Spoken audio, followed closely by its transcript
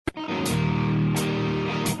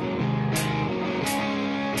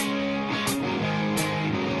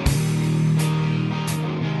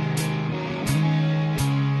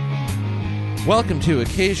Welcome to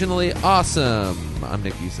Occasionally Awesome. I'm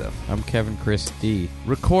Nick Youssef. I'm Kevin Christie.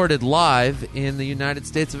 Recorded live in the United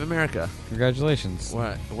States of America. Congratulations.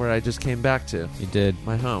 Where I just came back to. You did.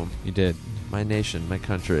 My home. You did. My nation. My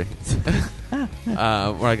country. Where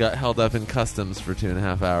I got held up in customs for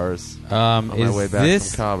 2.5 hours on my way back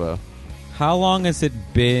from Cabo. How long has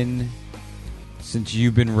it been since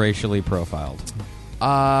you've been racially profiled?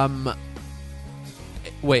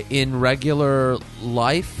 Wait, in regular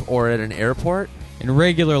life or at an airport? In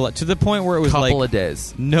regular life, to the point where it was couple like of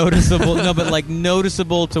days. Noticeable. No, but like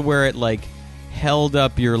noticeable to where it like held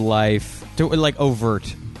up your life to like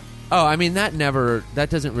overt. Oh, I mean that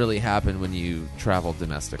doesn't really happen when you travel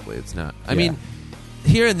domestically. It's not. I mean,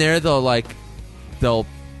 here and there they'll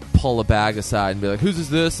pull a bag aside and be like, "Whose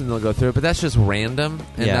is this?" and they'll go through it. But that's just random,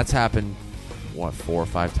 and that's happened 4 or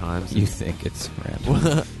 5 times. You think it's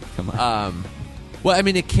random? Come on. Well, I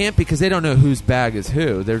mean, it can't because they don't know whose bag is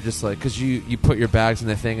who. They're just like, because you put your bags in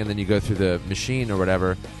the thing and then you go through the machine or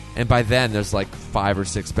whatever, and by then there's like 5 or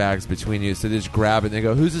 6 bags between you, so they just grab it and they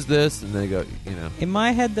go, "Whose is this?" and they go, you know. In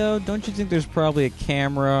my head, though, don't you think there's probably a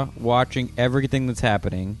camera watching everything that's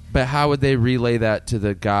happening? But how would they relay that to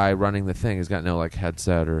the guy running the thing? He's got no like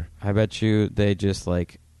headset or. I bet you they just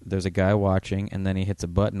like. There's a guy watching, and then he hits a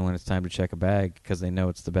button when it's time to check a bag because they know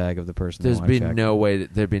it's the bag of the person. There'd be no way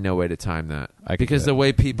to time that because the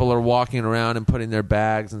way people are walking around and putting their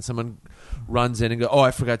bags, and someone runs in and go, "Oh, I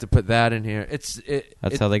forgot to put that in here."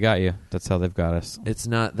 That's how they got you. That's how they've got us. It's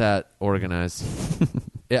not that organized.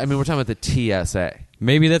 I mean, we're talking about the TSA.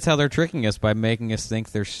 Maybe that's how they're tricking us by making us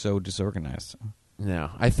think they're so disorganized.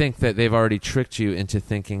 No, I think that they've already tricked you into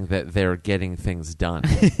thinking that they're getting things done.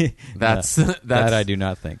 That's that I do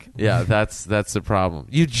not think. Yeah, that's the problem.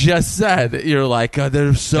 You just said you're like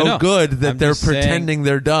they're so good that they're pretending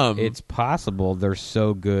they're dumb. It's possible they're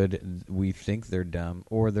so good we think they're dumb,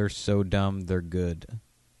 or they're so dumb they're good.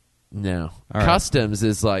 No, right. Customs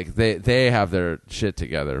is like they have their shit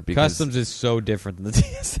together. Because, Customs is so different than the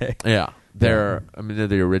TSA. Yeah. They're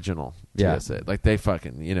the original TSA. Yeah. Like they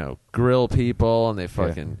fucking, grill people and they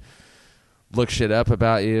fucking look shit up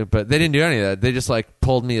about you. But they didn't do any of that. They just like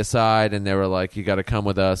pulled me aside and they were like, "You got to come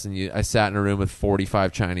with us." And I sat in a room with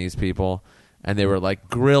 45 Chinese people and they were like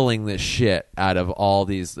grilling the shit out of all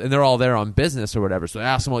these. And they're all there on business or whatever. So I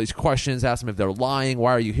asked them all these questions, asked them if they're lying.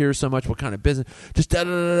 Why are you here so much? What kind of business? Just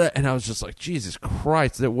da-da-da-da. And I was just like, Jesus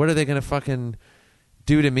Christ. What are they going to fucking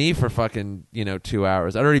do to me for fucking 2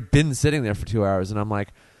 hours? I'd already been sitting there for 2 hours and I'm like,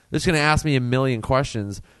 they're just gonna ask me a million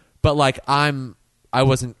questions, but like I'm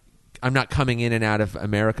not coming in and out of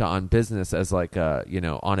America on business as like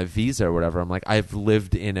on a visa or whatever. I'm like, I've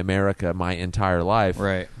lived in America my entire life,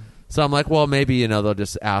 right? So I'm like, well, maybe they'll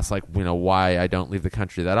just ask like why I don't leave the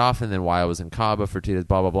country that often, then why I was in Cabo for 2 days,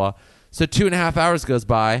 blah blah blah. So 2.5 hours goes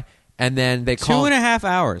by and then they call 2.5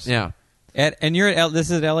 hours. Yeah. And you're at this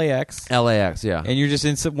is at LAX. LAX, yeah. And you're just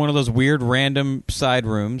in one of those weird random side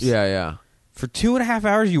rooms. Yeah, yeah. For 2.5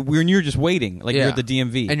 hours, you're just waiting, like you're at the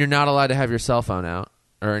DMV, and you're not allowed to have your cell phone out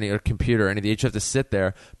or computer or anything. You just have to sit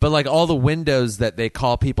there. But like all the windows that they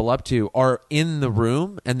call people up to are in the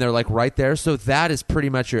room, and they're like right there. So that is pretty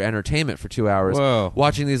much your entertainment for 2 hours. Whoa.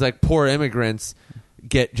 Watching these like poor immigrants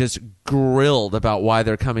get just grilled about why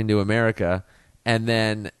they're coming to America, and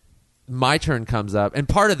then my turn comes up, and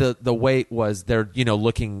part of the wait was they're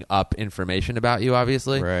looking up information about you,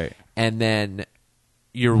 obviously, right? And then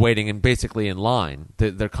you're waiting and basically in line.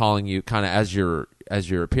 They're calling you kind of as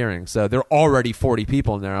you're appearing. So there are already 40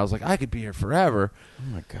 people in there. I was like, I could be here forever.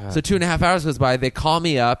 Oh my God! So 2.5 hours goes by. They call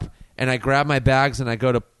me up, and I grab my bags and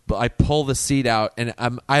I pull the seat out, and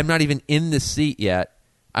I'm not even in the seat yet.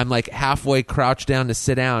 I'm like halfway crouched down to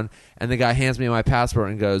sit down, and the guy hands me my passport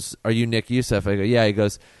and goes, "Are you Nick Youssef?" I go, "Yeah." He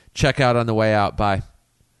goes, "Check out on the way out. Bye."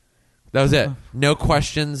 That was it. No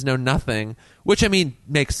questions, no nothing. Which, I mean,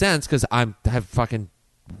 makes sense because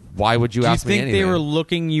why would you ask me anything? Do you think they were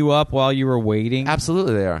looking you up while you were waiting?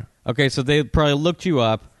 Absolutely they are. Okay, so they probably looked you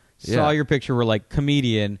up, saw your picture, were like,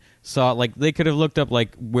 comedian, saw, like, they could have looked up,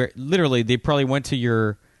 like, where, literally, they probably went to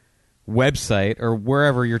your website or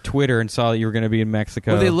wherever, your Twitter, and saw that you were going to be in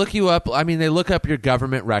Mexico. Well, they look you up. I mean, they look up your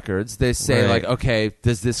government records. They say, like, okay,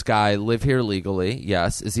 does this guy live here legally?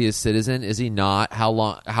 Yes. Is he a citizen? Is he not? How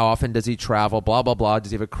often does he travel? Blah, blah, blah.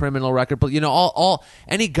 Does he have a criminal record? But, all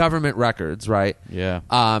any government records, right? Yeah.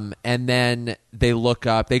 And then they look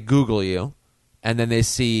up, they Google you, and then they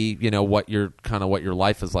see, what your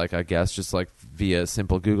life is like, I guess, just like via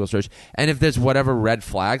simple Google search. And if there's whatever red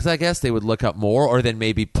flags, I guess, they would look up more, or then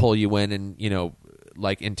maybe pull you in and,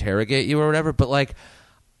 like interrogate you or whatever. But like,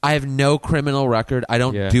 I have no criminal record. I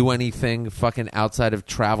don't Yeah. do anything fucking outside of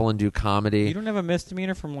travel and do comedy. You don't have a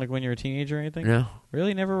misdemeanor from like when you were a teenager or anything? No.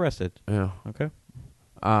 Really? Never arrested? Yeah. Okay.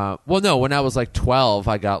 Well, no. When I was like 12,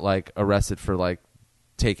 I got like arrested for like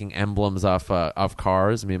taking emblems off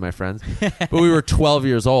cars. Me and my friends, but we were 12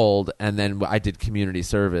 years old, and then I did community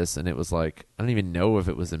service, and it was like I don't even know if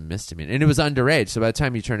it was a misdemeanor, and it was underage. So by the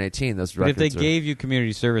time you turn 18, those But if records they gave you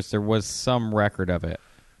community service, there was some record of it.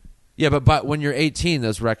 yeah, but when you're 18,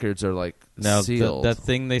 those records are like No, sealed. that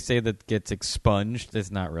thing they say that gets expunged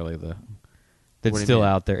is not really the. What It's do you still mean?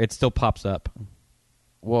 out there. It still pops up.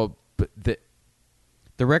 Well, but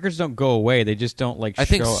The records don't go away. They just don't like. I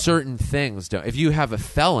think show certain things don't. If you have a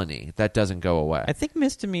felony, that doesn't go away. I think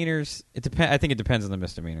misdemeanors. It depends. I think it depends on the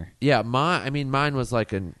misdemeanor. Yeah, mine was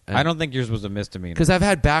like I don't think yours was a misdemeanor because I've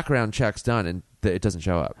had background checks done and it doesn't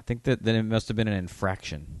show up. I think that then it must have been an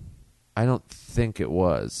infraction. I don't think it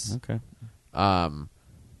was. Okay.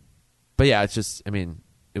 But yeah, it's just. I mean,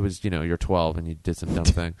 it was you're 12 and you did some dumb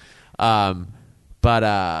thing.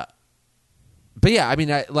 But yeah, I mean,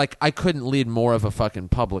 I couldn't lead more of a fucking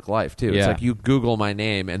public life too. It's Yeah. like you Google my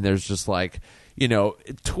name and there's just like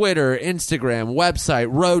Twitter, Instagram, website,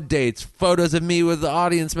 road dates, photos of me with the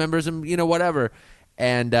audience members, and whatever.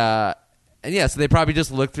 And yeah, so they probably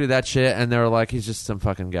just looked through that shit and they were like, he's just some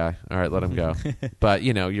fucking guy. All right, let him go. But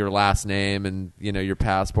your last name and your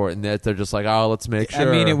passport and that they're just like, oh, let's make sure. I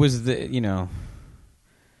mean, it was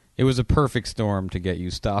it was a perfect storm to get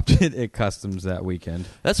you stopped at customs that weekend.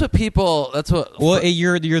 That's what people. That's what. Well,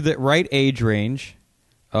 you're the right age range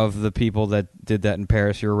of the people that did that in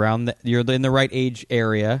Paris. You're you're in the right age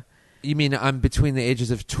area. You mean I'm between the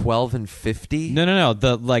ages of 12 and 50? No.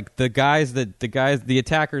 The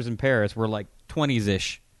attackers in Paris were like 20s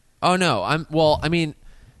ish. Oh no. I mean,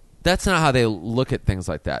 that's not how they look at things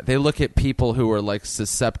like that. They look at people who are like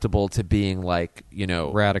susceptible to being like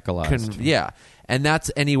Radicalized. yeah, and that's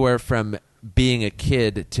anywhere from being a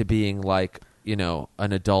kid to being like an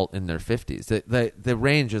adult in their 50s. The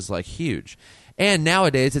range is like huge, and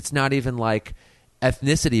nowadays it's not even like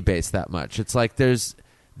ethnicity based that much. It's like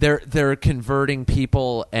they're converting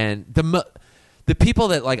people, and the people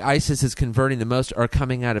that like ISIS is converting the most are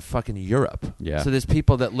coming out of fucking Europe. Yeah. So there's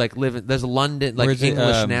people that like there's London, like Where's it,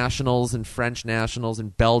 English nationals and French nationals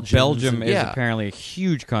and Belgians. Belgium is yeah. apparently a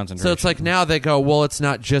huge concentration. So it's like now they go, well, it's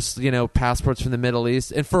not just passports from the Middle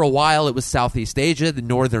East, and for a while it was Southeast Asia, the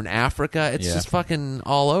Northern Africa. It's Yeah. just fucking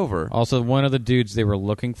all over. Also, one of the dudes they were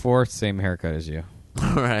looking for, same haircut as you.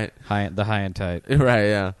 Right. The high and tight. Right.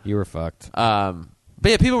 Yeah. You were fucked. But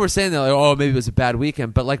yeah, people were saying that like, oh, maybe it was a bad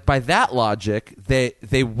weekend. But like by that logic,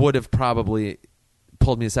 they would have probably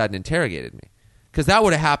pulled me aside and interrogated me, because that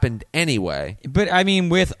would have happened anyway. But I mean,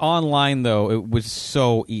 with online though, it was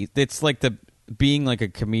so easy. It's like being like a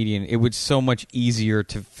comedian. It was so much easier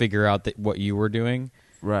to figure out what you were doing.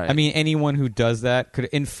 Right. I mean, anyone who does that could,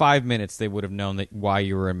 in 5 minutes, they would have known why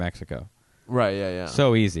you were in Mexico. Right. Yeah. Yeah.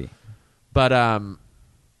 So easy. But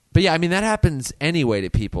yeah, I mean that happens anyway to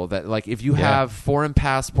people that like if you have foreign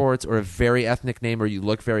passports or a very ethnic name or you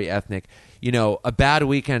look very ethnic, a bad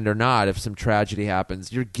weekend or not, if some tragedy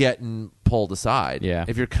happens, you're getting pulled aside. Yeah.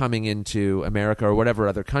 If you're coming into America or whatever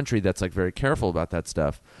other country that's like very careful about that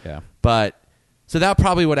stuff. Yeah. But so that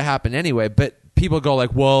probably would have happened anyway, but people go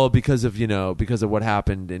like, "Well, because of what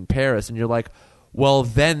happened in Paris." And you're like, "Well,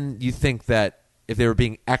 then you think that if they were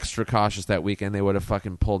being extra cautious that weekend, they would have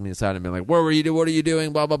fucking pulled me aside and been like, where were you? What are you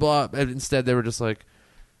doing? Blah, blah, blah. And instead, they were just like,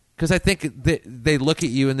 because I think they look at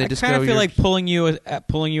you and they just go. I kind of feel like pulling you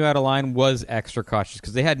out of line was extra cautious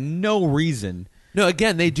because they had no reason. No,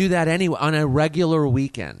 again, they do that anyway on a regular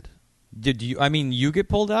weekend. Did you? I mean, you get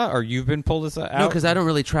pulled out, or you've been pulled out? No, because I don't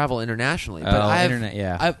really travel internationally. But internet,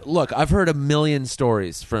 yeah. I've heard a million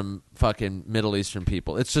stories from fucking Middle Eastern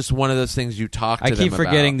people. It's just one of those things you talk to them about. I keep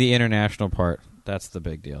forgetting the international part. That's the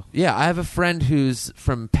big deal. Yeah, I have a friend who's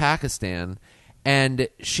from Pakistan, and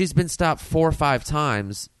she's been stopped 4 or 5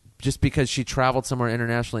 times just because she traveled somewhere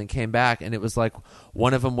internationally and came back, and it was like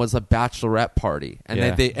one of them was a bachelorette party, and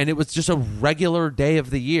and it was just a regular day of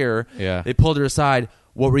the year. Yeah. They pulled her aside.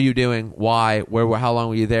 What were you doing? Why? Where? How long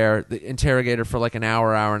were you there? They interrogate her for like an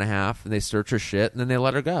hour and a half, and they search her shit, and then they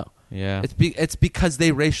let her go. Yeah. It's because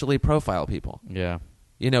they racially profile people. Yeah.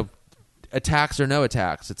 Attacks or no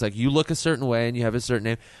attacks. It's like you look a certain way and you have a certain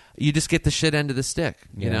name. You just get the shit end of the stick.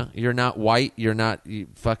 You know, you're not white. You're not you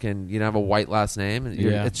don't have a white last name.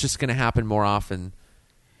 It's just going to happen more often.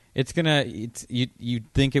 You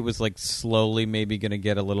think it was like slowly maybe going to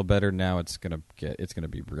get a little better. Now it's going to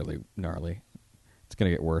be really gnarly. It's going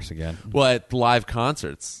to get worse again. Well, at live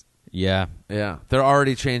concerts. Yeah. Yeah, they're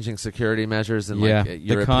already changing security measures and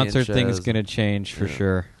the concert thing is going to change for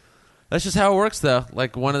sure. That's just how it works, though.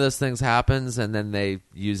 Like, one of those things happens, and then they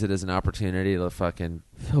use it as an opportunity to fucking...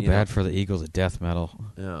 I feel bad for the Eagles of Death Metal.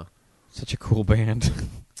 Yeah. Such a cool band.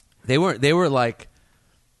 They were like...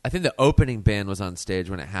 I think the opening band was on stage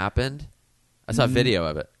when it happened. I saw a video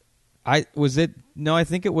of it. No, I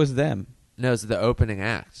think it was them. No, it was the opening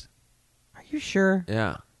act. Are you sure?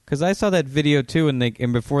 Yeah. Because I saw that video, too,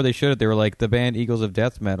 and before they showed it, they were like, the band Eagles of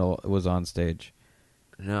Death Metal was on stage.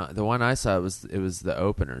 No, the one I saw, it was the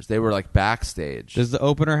openers. They were like backstage. Does the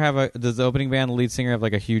opening band, the lead singer, have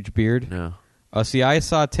like a huge beard? No. See, I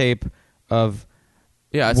saw tape of...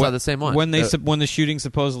 Yeah, I saw the same one. When the shooting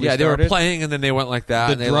supposedly started. Yeah, they were playing and then they went like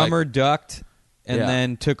that. The drummer ducked and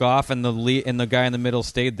then took off, and the guy in the middle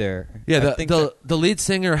stayed there. Yeah, the lead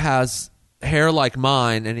singer has hair like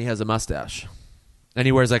mine, and he has a mustache. And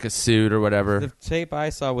he wears like a suit or whatever. The tape I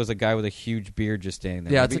saw was a guy with a huge beard just standing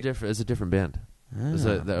there. Yeah, it's a different band. It was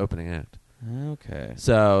the opening act. Okay.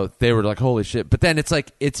 So they were like, holy shit. But then it's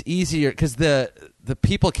like, it's easier because the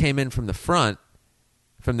people came in from the front,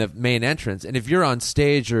 from the main entrance. And if you're on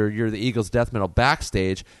stage or you're the Eagles Death Metal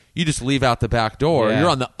backstage, you just leave out the back door. Yeah. You're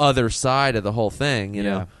on the other side of the whole thing, you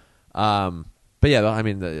know. But yeah, I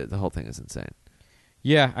mean, the whole thing is insane.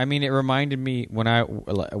 Yeah, I mean, it reminded me when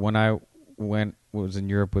I was in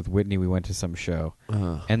Europe with Whitney, we went to some show,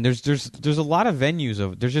 and there's a lot of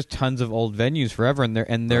venues there's just tons of old venues forever,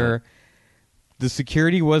 and the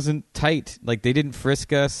security wasn't tight. Like, they didn't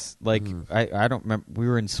frisk us. Like, I don't remember. We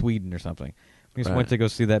were in Sweden or something. We just went to go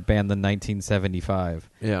see that band, the 1975.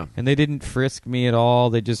 Yeah, and they didn't frisk me at all.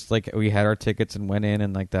 They just we had our tickets and went in,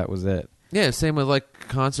 and like that was it. Yeah, same with like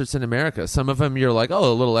concerts in America. Some of them you're like,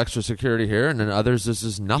 oh, a little extra security here, and then others there's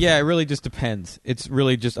just nothing. Yeah, it really just depends. It's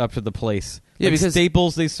really just up to the place. Yeah, like because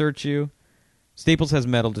Staples, they search you. Staples has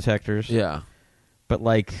metal detectors. Yeah, but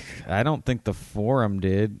like I don't think the Forum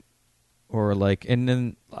did, or like, and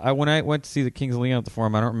then when I went to see the Kings of Leon at the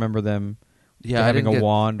Forum, I don't remember them having a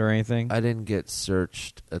wand or anything. I didn't get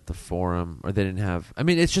searched at the Forum, or they didn't have. I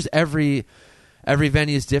mean, it's just every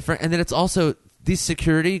venue is different, and then it's also. These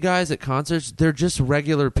security guys at concerts, they're just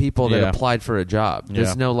regular people that applied for a job.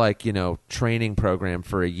 There's no, like, training program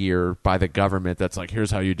for a year by the government that's like, here's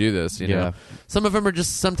how you do this, you know. Some of them are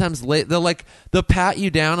just sometimes late. They'll pat you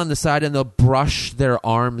down on the side and they'll brush their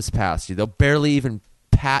arms past you. They'll barely even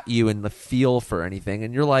pat you in the feel for anything.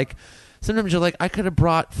 And you're like, sometimes you're like, I could have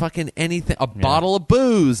brought fucking anything, a bottle of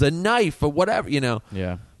booze, a knife, or whatever, you know.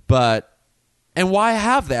 Yeah. But... And why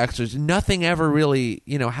have the extras? Nothing ever really,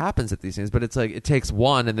 happens at these things. But it's like it takes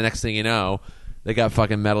one, and the next thing you know, they got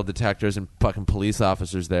fucking metal detectors and fucking police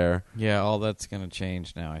officers there. Yeah, all that's gonna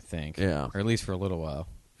change now, I think. Yeah, or at least for a little while.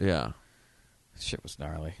 Yeah, shit was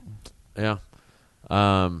gnarly. Yeah,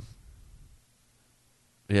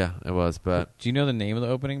 yeah, it was. But do you know the name of the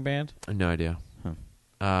opening band? No idea.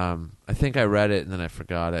 I think I read it and then I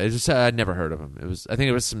forgot it. I'd never heard of them. I think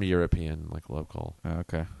it was some European, like local. Oh,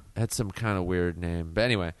 okay. Had some kind of weird name, but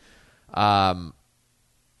anyway.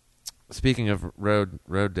 Speaking of road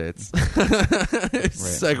dates,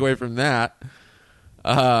 segue from that.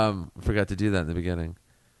 Forgot to do that in the beginning.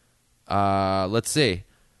 Let's see.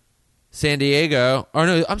 San Diego. Oh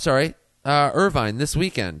no, I'm sorry. Irvine this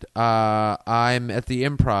weekend. I'm at the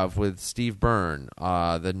Improv with Steve Byrne.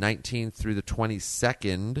 The 19th through the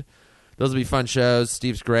 22nd. Those will be fun shows.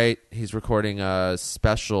 Steve's great. He's recording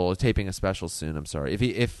taping a special soon. I'm sorry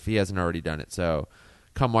if he hasn't already done it. So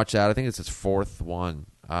come watch that. I think it's his fourth one.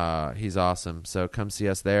 He's awesome. So come see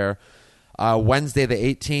us there. Wednesday the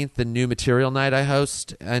 18th, the New Material Night I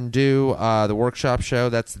host and do the workshop show.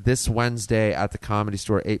 That's this Wednesday at the Comedy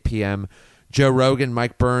Store, 8 p.m. Joe Rogan,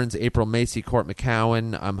 Mike Burns, April Macy, Court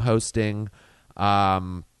McCowan. I'm hosting.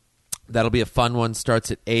 That'll be a fun one.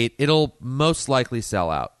 Starts at 8. It'll most likely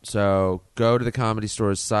sell out. So go to the Comedy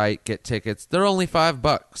Store's site, get tickets. They're only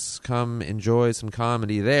 $5. Come enjoy some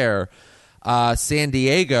comedy there. San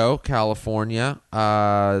Diego, California,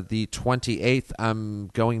 the 28th, I'm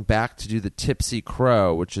going back to do the Tipsy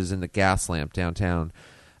Crow, which is in the Gas Lamp downtown.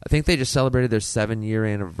 I think they just celebrated their 7-year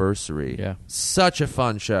anniversary. Yeah. Such a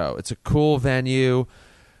fun show. It's a cool venue.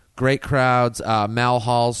 Great crowds. Mal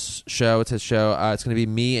Hall's show. It's his show. It's going to be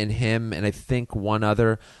me and him and I think one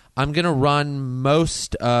other. I'm going to run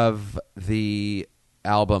most of the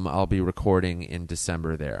album I'll be recording in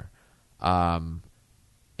December there. And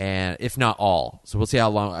if not all. So we'll see how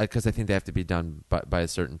long, because I think they have to be done by a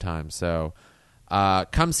certain time. So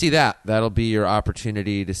come see that. That'll be your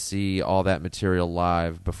opportunity to see all that material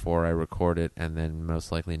live before I record it and then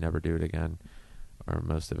most likely never do it again, or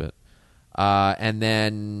most of it. And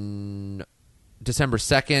then December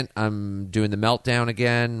 2nd, I'm doing the Meltdown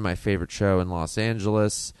again, my favorite show in Los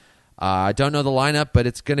Angeles. I don't know the lineup, but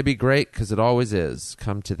it's going to be great because it always is.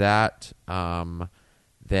 Come to that.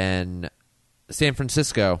 Then San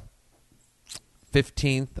Francisco,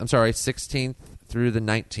 16th through the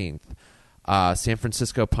 19th. San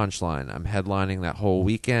Francisco Punchline. I'm headlining that whole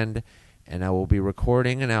weekend, and I will be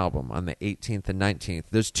recording an album on the 18th and 19th.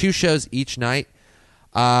 There's 2 shows each night.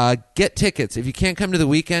 Get tickets. If you can't come to the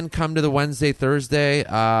weekend, come to the Wednesday, Thursday.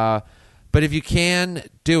 But if you can,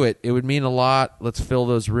 do it. It would mean a lot. Let's fill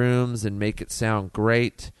those rooms and make it sound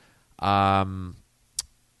great. I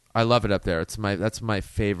love it up there. That's my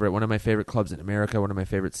favorite, one of my favorite clubs in America, one of my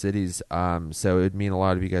favorite cities. So it would mean a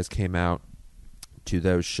lot if you guys came out to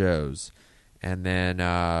those shows. And then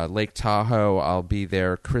Lake Tahoe, I'll be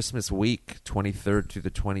there Christmas week, 23rd to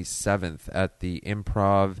the 27th at the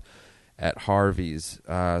Improv at Harvey's.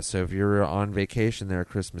 So if you're on vacation there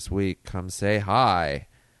Christmas week, come say hi.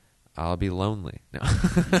 I'll be lonely. No.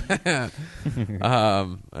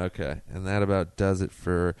 Okay. And that about does it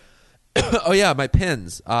for... Oh, yeah, my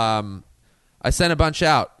pins. I sent a bunch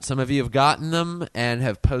out. Some of you have gotten them and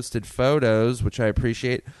have posted photos, which I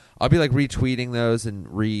appreciate. I'll be like retweeting those and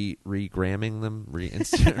regramming them.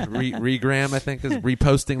 Regram, I think, is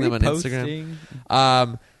reposting them on Instagram.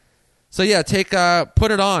 So yeah,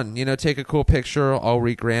 put it on. Take a cool picture. I'll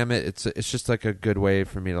regram it. It's just like a good way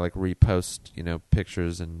for me to like repost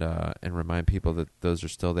pictures and remind people that those are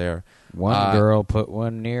still there. One girl put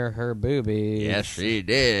one near her boobie. Yes, she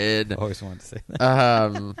did. I always wanted to say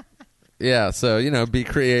that. Yeah. So be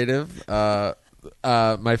creative.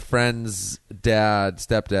 My friend's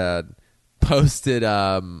stepdad, posted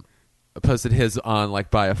his on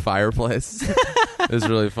like by a fireplace. It was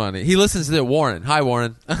really funny. He listens to it. Warren. Hi,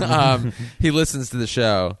 Warren. He listens to the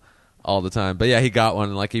show all the time. But yeah, he got one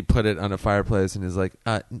and like he put it on a fireplace and he's like,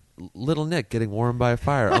 little Nick getting warmed by a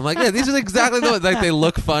fire. I'm like, yeah, these are exactly the ones. Like they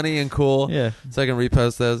look funny and cool. Yeah. So I can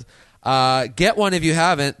repost those. Get one if you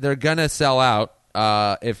haven't. They're gonna sell out.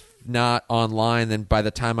 If not online, then by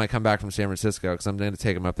the time I come back from San Francisco, because I'm going to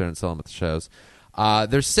take them up there and sell them at the shows.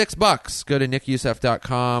 They're $6. Go to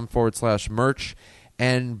nickyusef.com/merch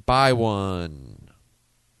and buy one.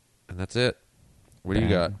 And that's it. What do you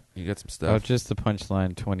got? You got some stuff? Oh, just the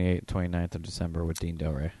Punchline 29th of December with Dean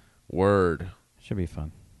Delray. Word. Should be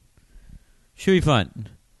fun. Do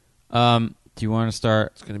you want to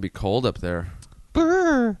start? It's going to be cold up there.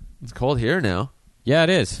 Brr. It's cold here now. Yeah,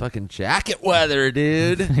 it is. Fucking jacket weather,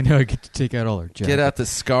 dude. I know. I get to take out all our jackets. Get out the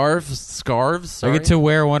scarves. Sorry. I get to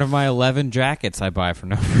wear one of my 11 jackets I buy for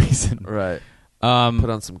no reason. Right. Put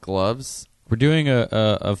on some gloves. We're doing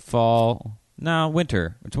a fall... No,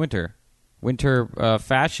 winter. It's winter. Winter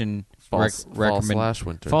fashion.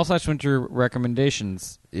 Fall/winter. Fall/winter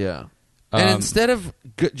recommendations. Yeah. And instead of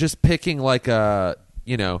just picking like a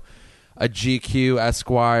GQ,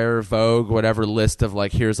 Esquire, Vogue, whatever list of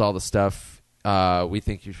like, here's all the stuff we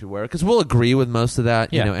think you should wear, because we'll agree with most of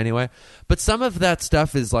that, anyway. But some of that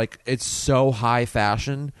stuff is like, it's so high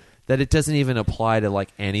fashion that it doesn't even apply to like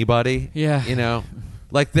anybody. Yeah.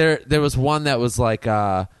 Like there was one that was like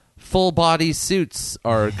full body suits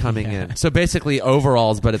are coming in. So basically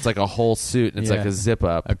overalls, but it's like a whole suit and it's like a zip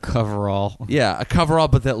up. A coverall. Yeah, a coverall,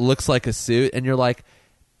 but that looks like a suit, and you're like,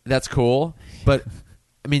 that's cool, but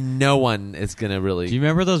I mean, no one is going to really... Do you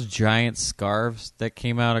remember those giant scarves that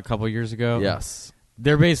came out a couple years ago? Yes.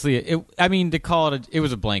 They're basically... to call it... it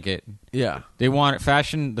was a blanket. Yeah. They want the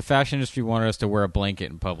fashion industry wanted us to wear a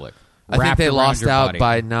blanket in public. I think they lost out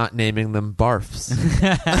by not naming them barfs.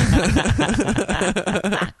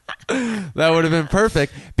 That would have been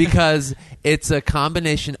perfect, because it's a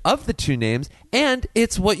combination of the two names, and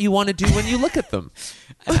it's what you want to do when you look at them.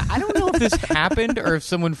 I don't know if this happened or if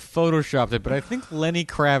someone photoshopped it, but I think Lenny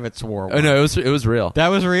Kravitz wore one. Oh, no, it was real. That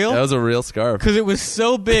was real? That was a real scarf. Because it was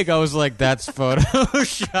so big, I was like, that's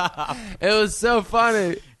Photoshop. It was so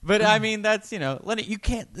funny. But I mean, that's Lenny. You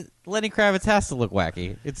can't. Lenny Kravitz has to look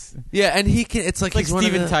wacky. And he can. It's like he's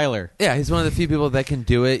Steven Tyler. Yeah, he's one of the few people that can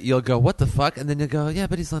do it. You'll go, what the fuck, and then you'll go, yeah,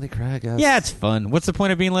 but he's Lenny Kravitz. Yeah, it's fun. What's the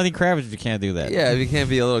point of being Lenny Kravitz if you can't do that? Yeah, if you can't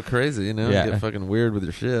be a little crazy, Yeah. get fucking weird with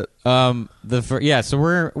your shit. So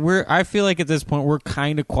we're. I feel like at this point we're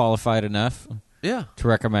kind of qualified enough. Yeah. To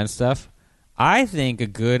recommend stuff. I think a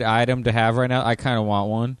good item to have right now. I kind of want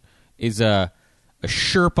one. Is a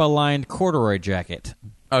Sherpa lined corduroy jacket.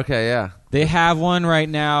 Okay, yeah. They have one right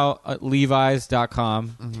now at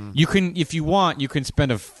Levi's.com. Mm-hmm. You can, if you want, you can spend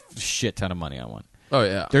a shit ton of money on one. Oh,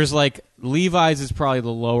 yeah. There's like, Levi's is probably the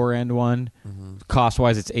lower end one. Mm-hmm.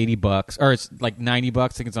 Cost-wise, it's $80. Or it's like $90. I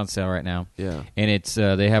think it's on sale right now. Yeah. And it's,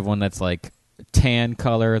 they have one that's like, tan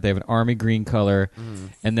color. They have an army green color,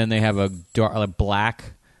 and then they have a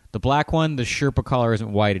black. The black one, the Sherpa collar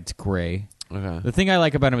isn't white; it's gray. Okay. The thing I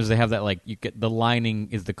like about them is they have that you get the lining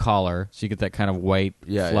is the collar, so you get that kind of white,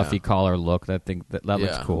 fluffy collar look. That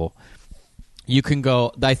looks cool. You can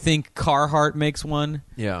go. I think Carhartt makes one.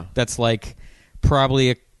 Yeah. That's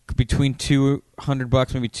probably between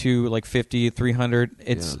 $200, maybe $250, $300.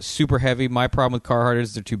 It's super heavy. My problem with Carhartt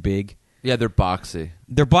is they're too big. Yeah, they're boxy.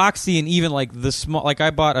 They're boxy, and even the small.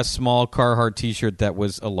 I bought a small Carhartt T-shirt that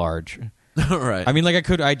was a large. Right. I mean, I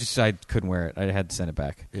couldn't wear it. I had to send it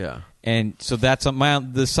back. Yeah. And so that's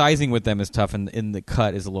the sizing with them is tough, and the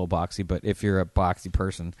cut is a little boxy. But if you're a boxy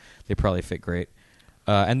person, they probably fit great.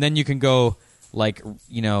 And then you can go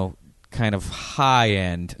kind of high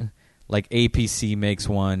end. Like APC makes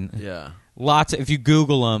one. Yeah. If you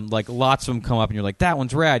Google them, lots of them come up, and you're like, that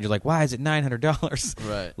one's rad. You're like, why is it $900?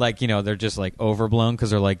 Right. They're just overblown because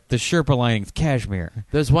they're the Sherpa lining's cashmere.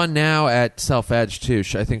 There's one now at Self Edge too.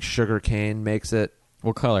 I think Sugar Cane makes it.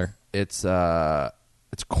 What color? It's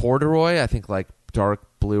corduroy. I think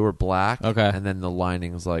dark blue or black. Okay. And then the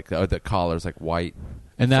lining's the collar's white.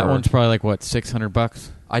 And that one's probably $600?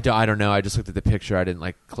 I don't know. I just looked at the picture. I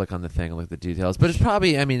didn't click on the thing and look at the details. But it's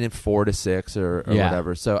probably, in 4 to 6 or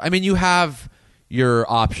whatever. So, you have your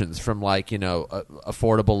options from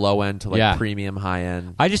affordable low end to premium high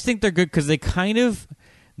end. I just think they're good because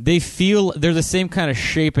they feel they're the same kind of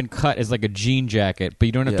shape and cut as a jean jacket, but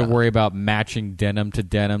you don't have to worry about matching denim to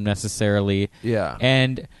denim necessarily. Yeah.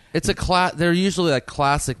 And it's they're usually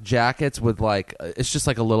classic jackets with it's just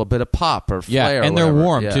a little bit of pop or flair. Yeah, and they're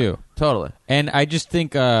warm too. Totally. And I just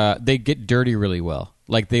think they get dirty really well.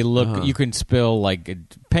 They look, you can spill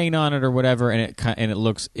paint on it or whatever, and it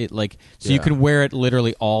looks you can wear it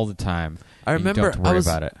literally all the time. I remember you don't have to worry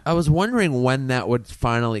about it. I was wondering when that would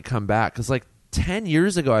finally come back because 10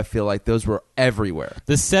 years ago, I feel like those were everywhere.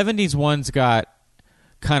 The 70s ones got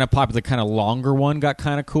kind of popular. The kind of longer one got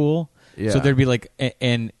kind of cool. Yeah. So there'd be but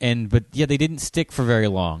they didn't stick for very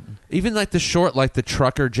long. Even the short, the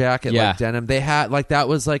trucker jacket, denim, they had that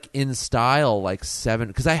was in style, 7.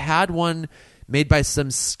 Because I had one made by some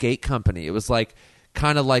skate company. It was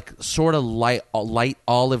kind of sort of light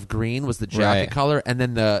olive green was the jacket color, and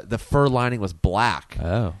then the fur lining was black.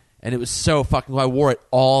 Oh. And it was so fucking cool. I wore it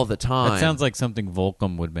all the time. That sounds like something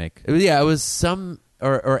Volcom would make. It was some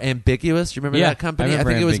or Ambiguous. Do you remember that company? I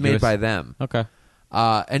think it was made by them. Okay.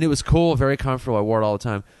 And it was cool, very comfortable. I wore it all the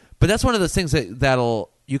time. But that's one of those things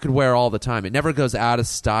that'll you could wear all the time. It never goes out of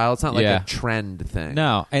style. It's not a trend thing.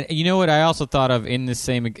 No. And you know what I also thought of in the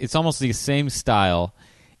same, it's almost the same style,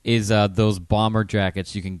 is those bomber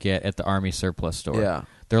jackets you can get at the Army Surplus store. Yeah.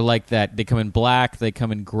 They're like that. They come in black, they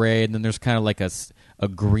come in gray, and then there's kind of a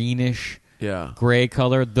greenish gray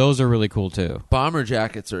color. Those are really cool too. Bomber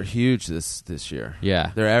jackets are huge this year.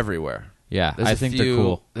 Yeah. They're everywhere. Yeah, I think they're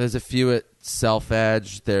cool. There's a few at Self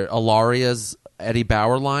Edge. They're Ilaria's Eddie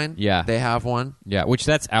Bauer line. Yeah. They have one. Yeah, which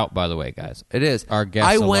that's out, by the way, guys. It is. Our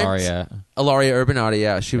guest, Ilaria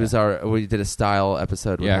Urbanati, she was we did a style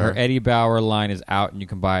episode with her. Yeah, her Eddie Bauer line is out, and you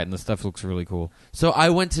can buy it, and the stuff looks really cool. So I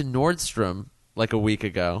went to Nordstrom a week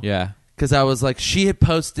ago. Yeah. Because I was she had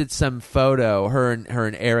posted some photo. Her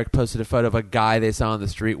and Eric posted a photo of a guy they saw on the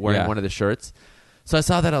street wearing one of the shirts. So I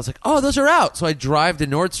saw that. I was like, oh, those are out. So I drive to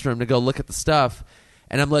Nordstrom to go look at the stuff.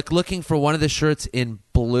 And I'm looking for one of the shirts in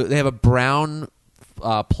blue. They have a brown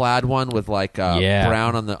plaid one with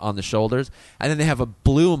brown on the shoulders. And then they have a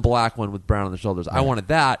blue and black one with brown on the shoulders. I wanted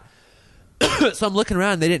that. So I'm looking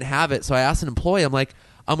around. And they didn't have it. So I asked an employee. I'm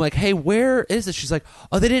like, hey, where is it? She's like,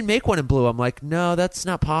 oh, they didn't make one in blue. I'm like, no, that's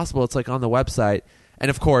not possible. It's on the website. And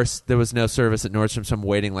of course, there was no service at Nordstrom, so I'm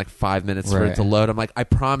waiting 5 minutes for it to load. I'm like, I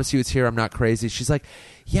promise you it's here. I'm not crazy. She's like,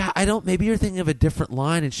 yeah, maybe you're thinking of a different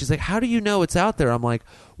line. And she's like, how do you know it's out there? I'm like,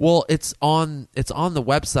 well, it's on the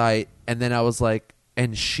website. And then I was like,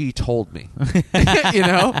 and she told me,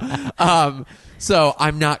 so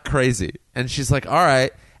I'm not crazy. And she's like, all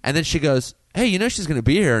right. And then she goes, hey, she's going to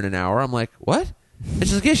be here in an hour. I'm like, what? And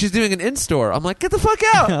she's like, yeah, she's doing an in-store. I'm like, get the fuck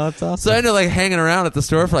out. Oh, that's awesome. So I ended up hanging around at the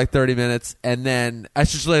store for 30 minutes. And then I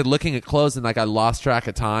was just looking at clothes and I lost track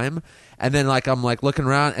of time. And then I'm looking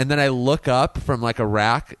around. And then I look up from a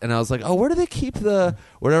rack and I was like, oh, where do they keep the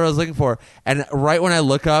whatever I was looking for? And right when I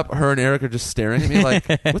look up, her and Eric are just staring at me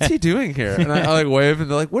what's he doing here? And I wave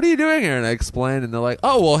and they're like, what are you doing here? And I explain and they're like,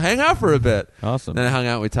 oh, we'll hang out for a bit. Awesome. And then I hung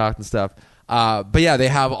out and we talked and stuff. But yeah, they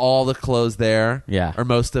have all the clothes there. Yeah. Or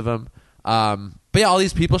most of them. But yeah, all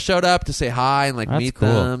these people showed up to say hi and meet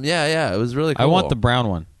them. Yeah, it was really cool. I want the brown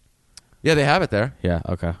one. Yeah, they have it there. Yeah,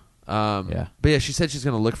 okay. Yeah. But yeah, she said she's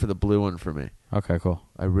going to look for the blue one for me. Okay, cool.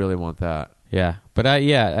 I really want that. Yeah, but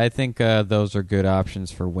I think those are good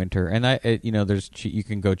options for winter. And you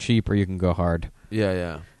can go cheap or you can go hard.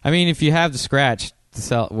 Yeah. I mean, if you have the scratch,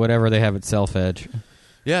 whatever they have at Self Edge.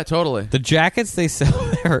 Yeah, totally. The jackets they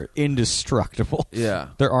sell are indestructible. Yeah,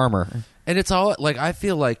 they're armor, and it's all like I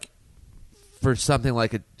feel like for something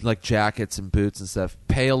like jackets and boots and stuff,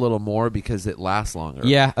 pay a little more because it lasts longer.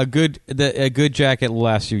 Yeah, a good jacket will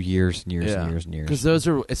last you years and years and years and years. Because those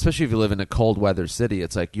are, especially if you live in a cold weather city,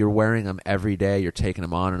 it's like you're wearing them every day. You're taking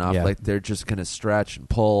them on and off. Yeah. Like they're just gonna stretch and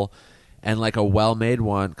pull. And like a well-made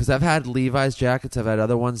one, because I've had Levi's jackets, I've had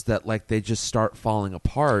other ones that like they just start falling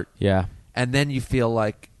apart. Yeah, and then you feel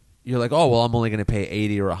like you're like, oh well, I'm only going to pay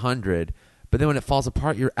 80 or 100. But then when it falls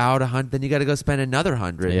apart, you're out 100. Then you got to go spend another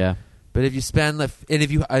 100. Yeah. But if you spend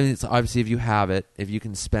it's obviously if you have it, if you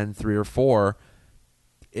can spend 3 or 4,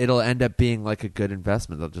 it'll end up being like a good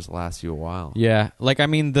investment. That'll just last you a while. Yeah, like I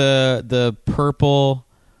mean the purple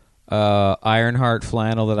Ironheart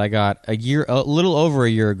flannel that I got a little over a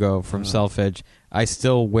year ago from Self Edge, I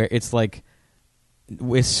still wear. It's like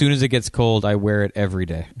as soon as it gets cold, I wear it every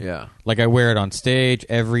day. Yeah, like I wear it on stage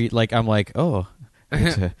I'm like, oh,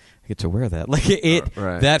 I get to wear that. Like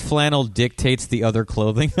right. That flannel dictates the other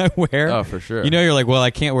clothing I wear. Oh, for sure. You're like, well,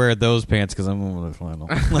 I can't wear those pants because I'm wearing the flannel.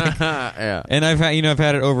 Like, yeah. And I've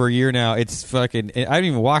had it over a year now. It's fucking. I haven't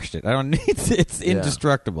even washed it. I don't need. It's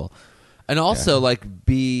indestructible. And also,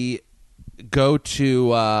 go to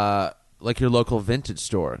like your local vintage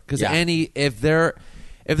store, because if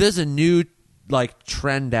there's a new like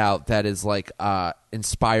trend out that is like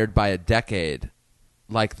inspired by a decade,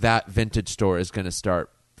 like that vintage store is going to start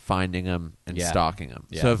finding them and stocking them.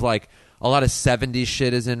 Yeah. So if like a lot of 70s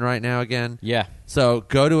shit is in right now again, so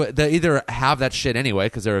go to it. They either have that shit anyway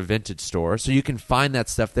because they're a vintage store, so you can find that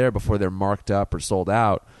stuff there before they're marked up or sold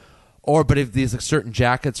out. But if these certain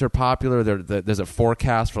jackets are popular, there's a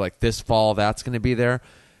forecast for like this fall that's going to be there.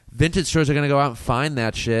 Vintage stores are going to go out and find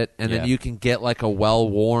that shit, and then you can get like a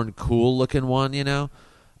well-worn, cool-looking one,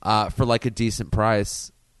 for like a decent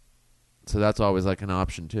price. So that's always like an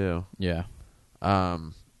option too. Yeah.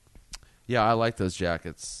 Yeah, I like those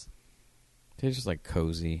jackets. They're just like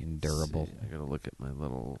cozy and durable. I got to look at my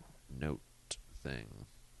little note thing.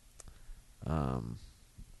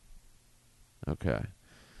 Okay.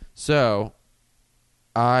 So,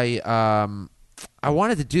 I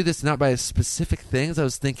wanted to do this not by specific things. I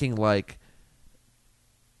was thinking like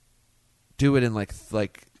do it in like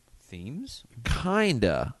themes,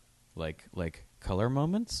 kinda like color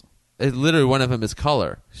moments. Literally, one of them is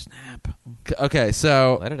color. Snap. Okay,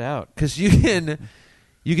 so let it out, because you can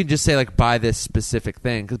just say like buy this specific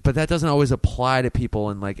thing, but that doesn't always apply to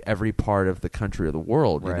people in like every part of the country or the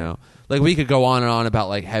world. Right. You know, like we could go on and on about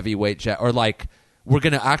like heavyweight or like. We're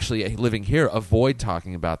going to actually, living here, avoid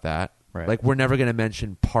talking about that. Right. Like, we're never going to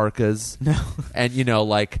mention parkas. No. And,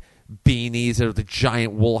 like, beanies or the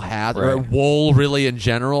giant wool hat. Right. Or wool, really, in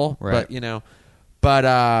general. Right.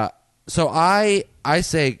 But, so I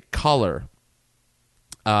say color.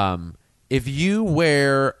 If you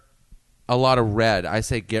wear a lot of red, I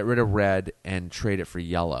say get rid of red and trade it for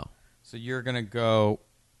yellow. So you're going to go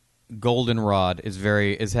goldenrod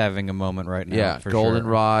is having a moment right now. Yeah, for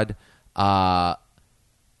goldenrod.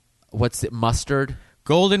 What's it? Mustard.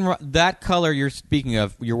 That color you're speaking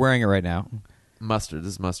of, you're wearing it right now. Mustard.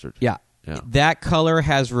 This is mustard. Yeah. That color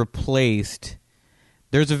has replaced.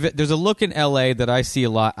 There's a look in LA that I see a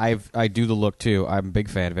lot. I do the look too. I'm a big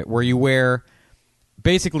fan of it. Where you wear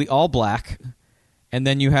basically all black, and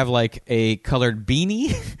then you have like a colored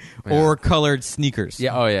beanie or colored sneakers.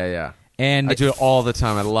 Yeah. Oh yeah. And I do it all the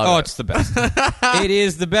time. I love it. Oh, it's the best. It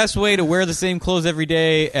is the best way to wear the same clothes every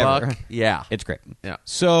day ever. Fuck yeah. It's great. Yeah.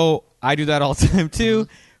 So I do that all the time too.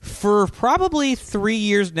 For probably 3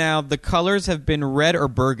 years now, the colors have been red or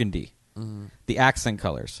burgundy, the accent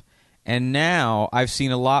colors. And now I've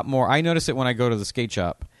seen a lot more. I notice it when I go to the skate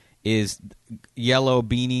shop, is yellow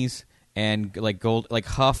beanies and like gold. Like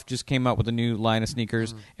Huff just came out with a new line of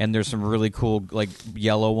sneakers, and there's some really cool like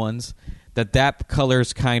yellow ones. That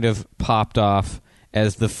color's kind of popped off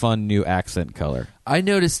as the fun new accent color. I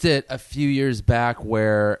noticed it a few years back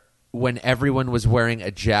when everyone was wearing a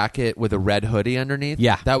jacket with a red hoodie underneath.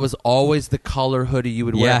 Yeah. That was always the color hoodie you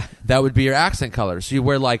would wear. Yeah. That would be your accent color. So you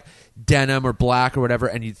wear like denim or black or whatever,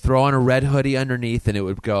 and you'd throw on a red hoodie underneath, and it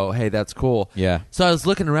would go, hey, that's cool. Yeah. So I was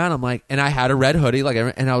looking around, I'm like, and I had a red hoodie,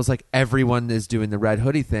 and I was like, everyone is doing the red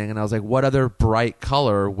hoodie thing, and I was like, what other bright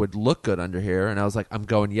color would look good under here? And I was like, I'm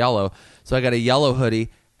going yellow. So I got a yellow hoodie.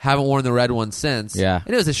 Haven't worn the red one since. Yeah.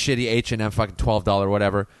 And it was a shitty H&M fucking $12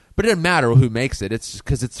 whatever. But it didn't matter who makes it. It's just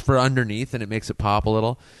because it's for underneath and it makes it pop a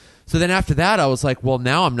little. So then after that, I was like, well,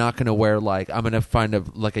 now I'm not going to wear I'm going to find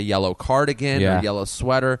a yellow cardigan or yellow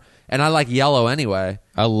sweater. And I like yellow anyway.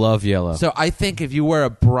 I love yellow. So I think if you wear a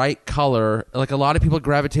bright color, like a lot of people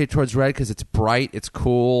gravitate towards red because it's bright, it's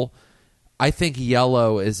cool. I think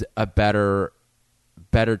yellow is a better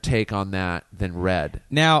take on that than red.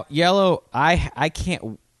 Now, yellow, I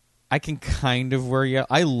can kind of wear yellow.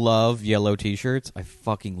 I love yellow T-shirts. I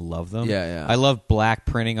fucking love them. Yeah. I love black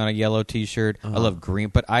printing on a yellow T-shirt. I love green,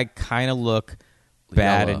 but I kind of look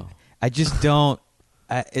bad. Yellow. And I just don't.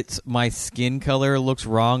 It's my skin color looks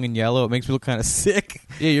wrong in yellow. It makes me look kind of sick.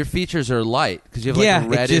 Yeah, your features are light because you have a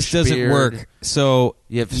reddish it just doesn't beard. work. So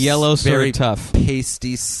You have yellow's sort very of tough.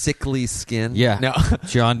 pasty, sickly skin. Yeah, No.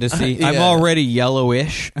 jaundicey. Yeah. I'm already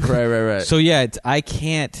yellowish. Right. So yeah, I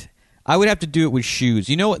can't. I would have to do it with shoes.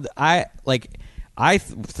 You know what? I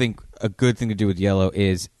think a good thing to do with yellow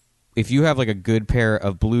is if you have like a good pair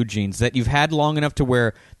of blue jeans that you've had long enough to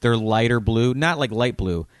where they're lighter blue, not like light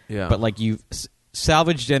blue, but like you've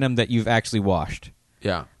salvaged denim that you've actually washed.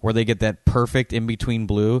 Yeah. Where they get that perfect in between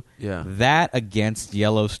blue. Yeah. That against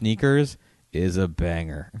yellow sneakers is a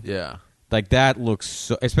banger. Yeah. Like that looks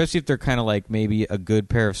so, especially if they're kind of like maybe a good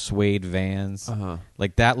pair of suede Vans.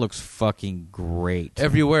 Like that looks fucking great.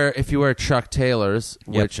 If you wear Chuck Taylors,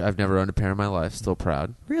 which I've never owned a pair in my life, still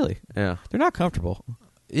proud. Really? Yeah. They're not comfortable.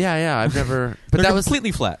 Yeah, I've never. But They're that was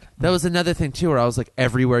completely flat. That was another thing too, where I was like,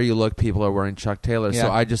 everywhere you look, people are wearing Chuck Taylors. Yeah.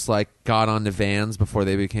 So I just got onto Vans before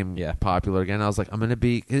they became popular again. I was like, I'm gonna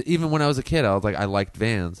be. Even when I was a kid, I was like, I liked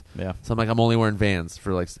Vans. Yeah. So I'm like, I'm only wearing Vans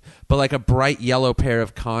for but a bright yellow pair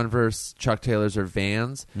of Converse Chuck Taylors or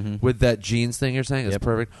Vans with that jeans thing you're saying is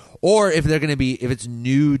perfect. Or if they're gonna be, if it's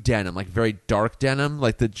new denim, like very dark denim,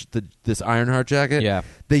 like this Ironheart jacket. Yeah.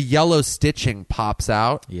 The yellow stitching pops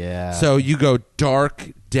out. Yeah. So you go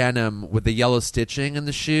dark denim with the yellow stitching in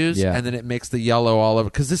the shoes, and then it makes the yellow all over.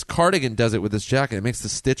 Because this cardigan does it with this jacket. It makes the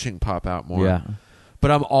stitching pop out more. Yeah.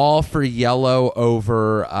 But I'm all for yellow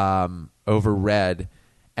over red.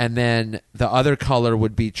 And then the other color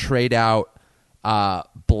would be trade out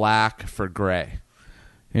black for gray.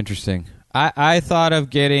 Interesting. I thought of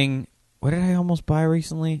getting, what did I almost buy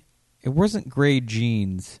recently? It wasn't gray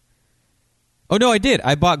jeans. Oh, no, I did.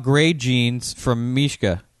 I bought gray jeans from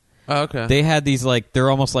Mishka. Oh, okay. They had these they're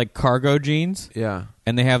almost like cargo jeans. Yeah.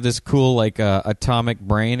 And they have this cool atomic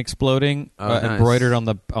brain exploding nice. embroidered on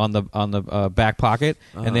the back pocket,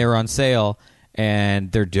 and they were on sale, and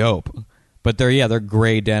they're dope. But they're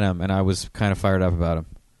gray denim, and I was kind of fired up about them.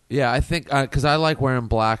 Yeah, I think because I like wearing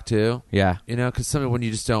black too. Yeah, because sometimes when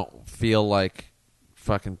you just don't feel like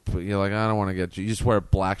fucking, you're like, I don't want to you just wear a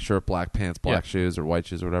black shirt, black pants, black shoes, or white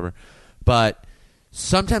shoes, or whatever. But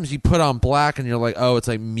sometimes you put on black and you're like, oh, it's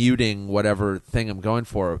like muting whatever thing I'm going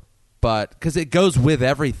for. But because it goes with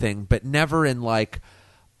everything, but never in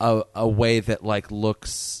a way that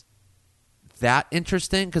looks that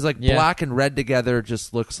interesting. Because black and red together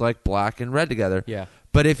just looks like black and red together. Yeah.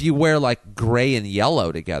 But if you wear gray and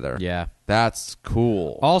yellow together, that's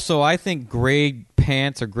cool. Also, I think gray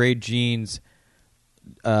pants or gray jeans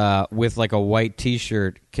with a white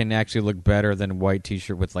T-shirt can actually look better than a white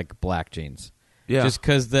T-shirt with black jeans. Yeah. Just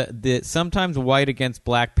because the sometimes white against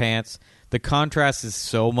black pants, the contrast is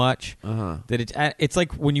so much that it's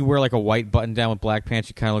like when you wear a white button down with black pants,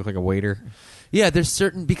 you kind of look like a waiter. Yeah, there's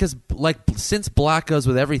certain, because since black goes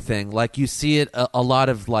with everything, you see it a lot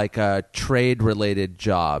of trade related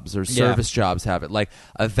jobs or service jobs have it. Like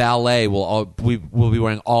a valet will be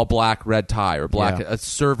wearing all black red tie, or black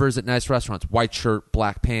servers at nice restaurants, white shirt,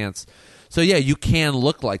 black pants. So yeah, you can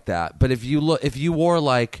look like that. But if you wore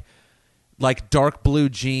like dark blue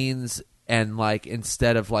jeans and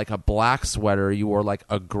instead of a black sweater, you wore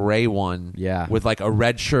a gray one with a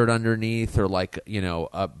red shirt underneath, or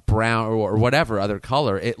a brown or whatever other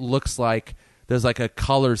color, it looks like there's a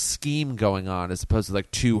color scheme going on as opposed to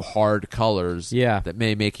two hard colors that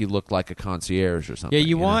may make you look like a concierge or something.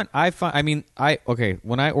 Yeah,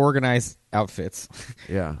 when I organize outfits,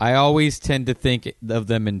 I always tend to think of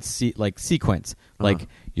them in sequence.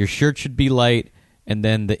 Your shirt should be light, and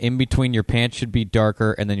then the in between your pants should be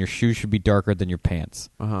darker, and then your shoes should be darker than your pants.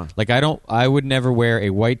 I would never wear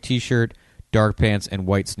a white T-shirt, dark pants, and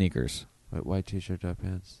white sneakers. White T-shirt, dark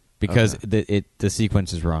pants, because the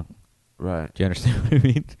sequence is wrong. Right? Do you understand what I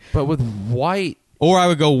mean? But with white, or I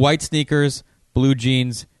would go white sneakers, blue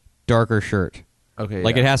jeans, darker shirt. Okay,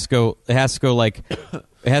 it has to go. It has to go it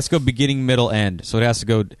has to go beginning, middle, end. So it has to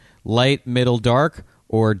go light, middle, dark.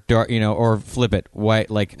 Or dark, or flip it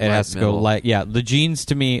white. It has to go light. Yeah, the jeans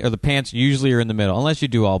to me, or the pants usually are in the middle, unless you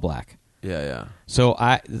do all black. Yeah. So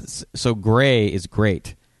gray is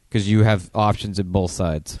great because you have options at both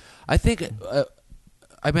sides. I think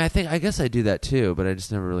I mean, I guess I do that too, but I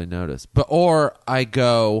just never really noticed. Or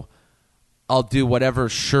I'll do whatever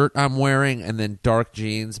shirt I'm wearing and then dark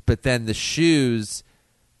jeans, but then the shoes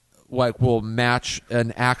like will match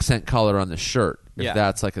an accent color on the shirt if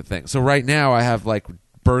that's like a thing. So right now I have like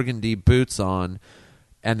burgundy boots on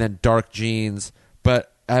and then dark jeans,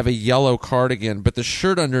 but I have a yellow cardigan, but the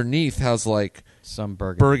shirt underneath has like some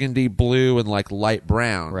burgundy blue and like light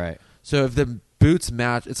brown. Right. So if the boots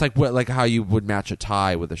match, it's like how you would match a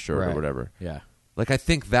tie with a shirt or whatever. Yeah. Like I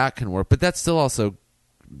think that can work, but that still also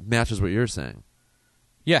matches what you're saying.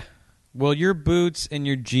 Yeah. Well, your boots and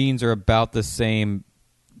your jeans are about the same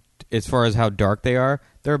as far as how dark they are.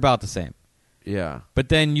 They're about the same. Yeah. But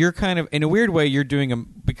then you're kind of, in a weird way, you're doing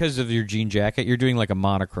because of your jean jacket, you're doing like a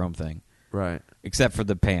monochrome thing. Right. Except for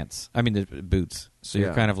the pants. I mean, the boots. So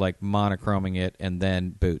you're kind of like monochroming it and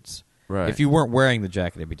then boots. Right. If you weren't wearing the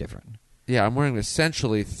jacket, it'd be different. Yeah, I'm wearing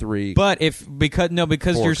essentially three. But because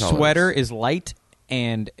your colors. sweater is light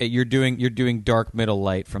and you're doing dark middle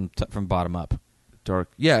light from bottom up.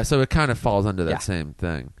 Dark. Yeah, so it kind of falls under that same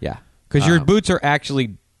thing. Yeah. Because your boots are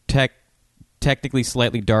actually technically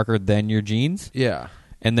slightly darker than your jeans. Yeah.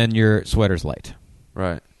 And then your sweater's light.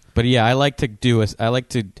 Right. But yeah, I like to do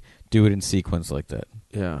it in sequence like that.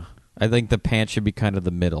 Yeah. I think the pants should be kind of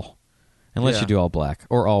the middle. Unless you do all black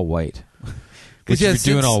or all white. Which if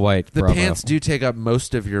you're doing all white, the bravo. pants do take up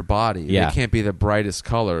most of your body. Yeah. They can't be the brightest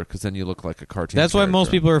color because then you look like a cartoon. That's why most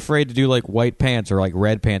character. people are afraid to do like white pants or like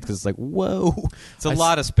red pants because it's like, whoa, it's a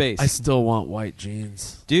lot of space. I still want white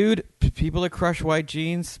jeans. Dude, people that crush white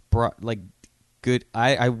jeans, like good.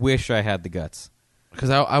 I wish I had the guts. Because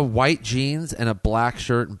I white jeans and a black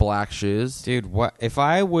shirt and black shoes. Dude, what if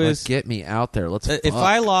I was... get me out there. Let's If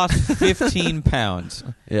I lost 15 pounds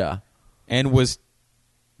yeah, and was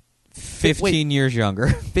 15 years younger...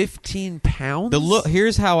 15 pounds?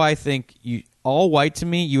 Here's how I think all white to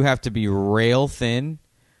me, you have to be rail thin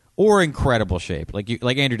or incredible shape. Like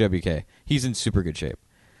Andrew WK. He's in super good shape.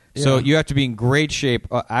 Yeah. So you have to be in great shape.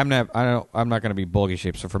 I'm not going to be bulky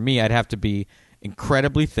shape. So for me, I'd have to be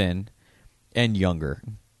incredibly thin and younger.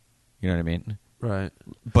 You know what I mean? Right.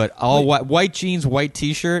 But all white jeans, white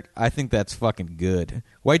T-shirt, I think that's fucking good.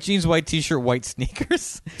 White jeans, white T-shirt, white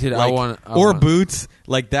sneakers. Dude, or boots.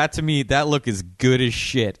 Like that to me, that look is good as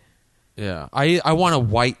shit. Yeah. I want a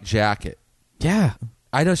white jacket. Yeah.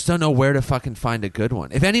 I just don't know where to fucking find a good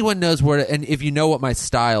one. If anyone knows where to, and if you know what my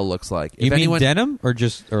style looks like. You mean denim or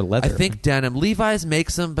leather? I think denim. Levi's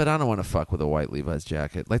makes them, but I don't want to fuck with a white Levi's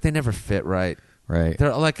jacket. Like they never fit right. Right.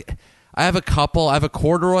 They're like... I have a couple. I have a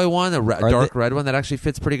corduroy one, a dark red one that actually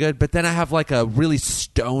fits pretty good. But then I have like a really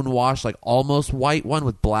stonewashed, like almost white one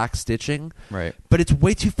with black stitching. Right. But it's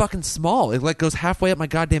way too fucking small. It like goes halfway up my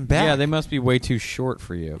goddamn back. Yeah, they must be way too short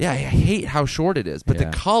for you. Yeah, I hate how short it is. But the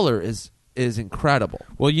color is incredible.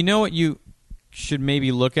 Well, you know what you should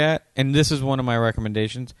maybe look at, and this is one of my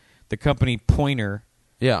recommendations. The company Pointer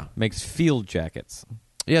makes field jackets.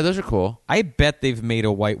 Yeah, those are cool. I bet they've made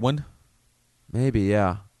a white one. Maybe,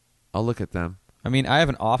 yeah. I'll look at them. I mean, I have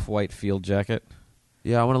an off-white field jacket.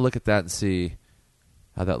 Yeah, I want to look at that and see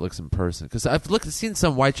how that looks in person. Because I've seen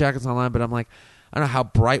some white jackets online, but I'm like, I don't know how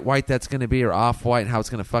bright white that's going to be or off-white and how it's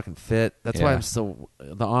going to fucking fit. That's why I'm still...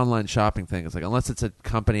 The online shopping thing is like, unless it's a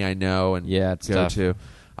company I know and it's go tough. to,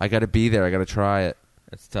 I got to be there. I got to try it.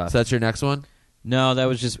 It's tough. So that's your next one? No, that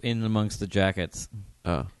was just in amongst the jackets.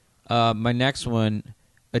 Oh. My next one,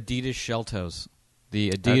 Adidas shell toes.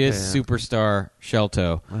 The Adidas Superstar shell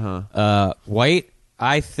toe. Uh-huh. White,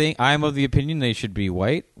 I think I'm of the opinion they should be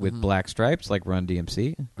white with black stripes like Run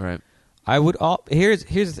DMC. Right. I would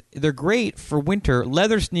here's they're great for winter.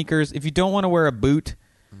 Leather sneakers, if you don't want to wear a boot,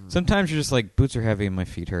 sometimes you're just like, boots are heavy and my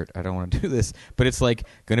feet hurt. I don't want to do this. But it's like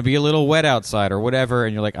going to be a little wet outside or whatever,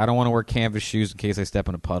 and you're like, I don't want to wear canvas shoes in case I step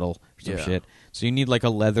in a puddle or some shit. So you need like a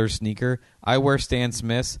leather sneaker. I wear Stan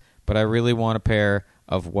Smiths, but I really want a pair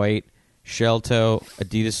of white shell toe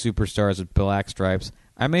Adidas Superstars with black stripes.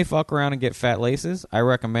 I may fuck around and get fat laces. I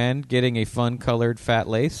recommend getting a fun colored fat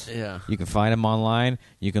lace. Yeah. You can find them online.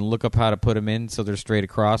 You can look up how to put them in so they're straight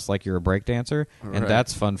across like you're a breakdancer, and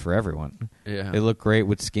that's fun for everyone. Yeah. They look great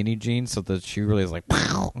with skinny jeans, so the shoe really is like,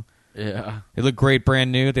 pow. Yeah. They look great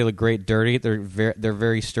brand new. They look great dirty. They're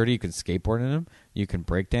very sturdy. You can skateboard in them. You can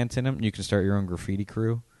breakdance in them. You can start your own graffiti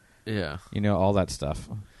crew. Yeah. You know, all that stuff.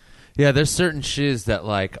 Yeah, there's certain shoes that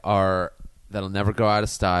that'll never go out of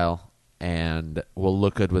style and will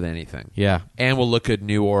look good with anything. Yeah. And will look good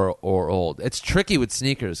new or old. It's tricky with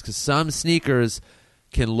sneakers because some sneakers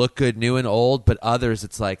can look good new and old, but others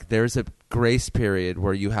it's like there's a grace period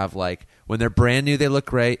where you have like when they're brand new they look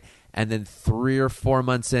great, and then 3 or 4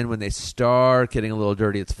 months in when they start getting a little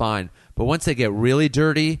dirty it's fine. But once they get really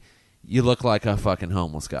dirty, you look like a fucking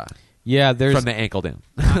homeless guy. Yeah, there's from the ankle down.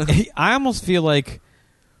 I almost feel like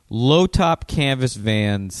low top canvas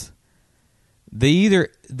Vans.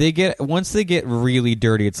 Once they get really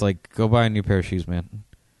dirty, it's like go buy a new pair of shoes, man.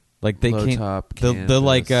 Like they low can't. Top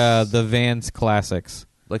The Vans classics.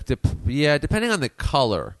 Like depending on the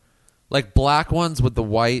color, like black ones with the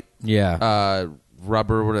white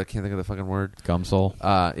rubber. What I can't think of the fucking word. Gum sole.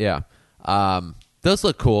 Those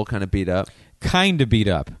look cool, kind of beat up.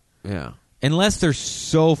 Yeah. Unless they're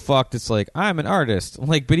so fucked, it's like I'm an artist.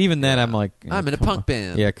 Like, but even then, I'm like I'm in a punk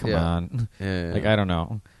band. Yeah, come on. Yeah. Like I don't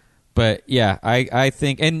know, but yeah, I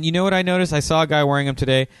think, and you know what I noticed? I saw a guy wearing them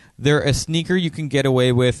today. They're a sneaker you can get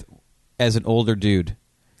away with as an older dude.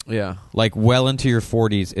 Yeah, like well into your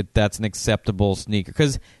 40s. That's an acceptable sneaker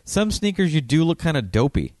because some sneakers you do look kind of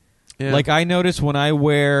dopey. Yeah. Like I noticed when I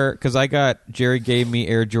wear, because Jerry gave me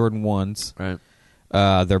Air Jordan 1s. Right.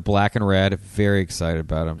 They're black and red. Very excited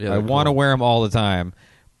about them. Yeah, I want to wear them all the time,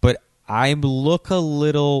 but I'm a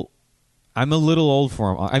little old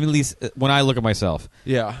for them. I mean, at least when I look at myself.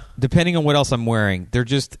 Yeah. Depending on what else I'm wearing,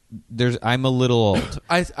 I'm a little old.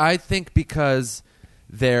 I think because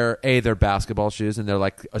they're basketball shoes and they're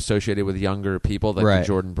like associated with younger people, like the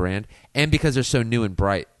Jordan brand, and because they're so new and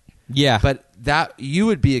bright. Yeah. But that you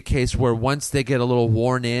would be a case where once they get a little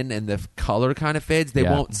worn in and the color kind of fades, they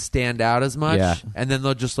won't stand out as much. Yeah. And then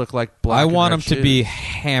they'll just look like black. I want them shoes. to be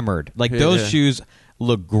hammered. Like those shoes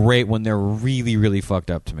look great when they're really, really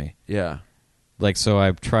fucked up to me. Yeah. Like, so I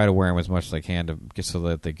try to wear them as much as I can so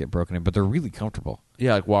that they get broken in, but they're really comfortable.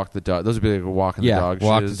 Yeah, like walk the dog. Those would be like walking the dog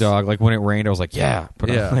walk shoes. the dog. Like when it rained, I was like, get out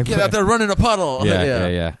there running a puddle.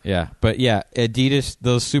 Yeah. But yeah, Adidas,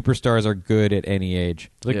 those superstars are good at any age.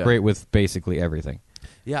 They look great with basically everything.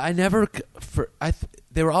 Yeah, I never.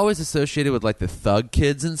 They were always associated with like the thug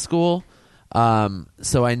kids in school,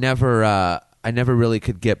 so I never really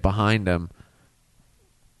could get behind them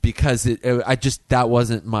because that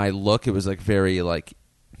wasn't my look. It was like very like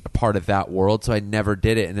a part of that world, so I never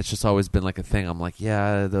did it, and it's just always been like a thing. I'm like,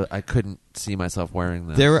 I couldn't see myself wearing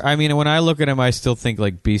this. I mean, when I look at them, I still think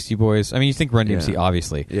like Beastie Boys. I mean, you think Run DMC,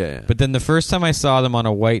 obviously. Yeah. But then the first time I saw them on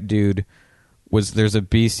a white dude there's a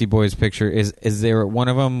Beastie Boys picture. Is there one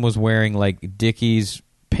of them was wearing like Dickies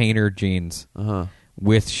painter jeans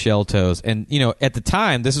with shell toes, and you know at the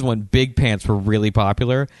time this is when big pants were really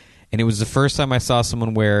popular, and it was the first time I saw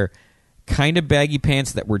someone wear kind of baggy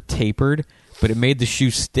pants that were tapered, but it made the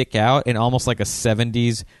shoe stick out in almost like a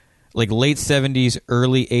 70s, like late 70s,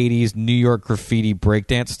 early 80s New York graffiti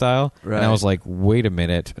breakdance style. Right. And I was like, wait a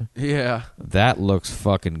minute. Yeah. That looks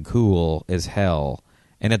fucking cool as hell.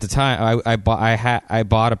 And at the time, I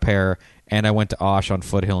bought a pair, and I went to Osh on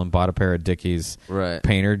Foothill and bought a pair of Dickies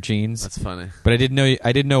painter jeans. That's funny. But I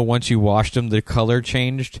didn't know once you washed them, the color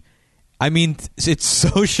changed. I mean, it's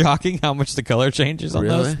so shocking how much the color changes on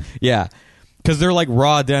those. Yeah. Because they're like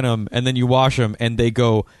raw denim, and then you wash them, and they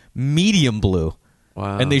go medium blue.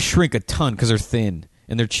 Wow. And they shrink a ton because they're thin,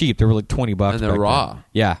 and they're cheap. They were like $20. And they're raw. Then.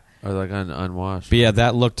 Yeah. Or like unwashed. But yeah,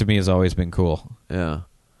 that look to me has always been cool. Yeah.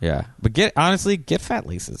 Yeah. But get fat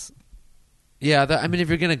laces. Yeah, I mean, if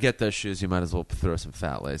you're going to get those shoes, you might as well throw some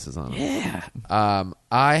fat laces on them. Yeah.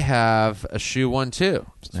 I have a shoe one, too,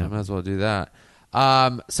 so I might as well do that.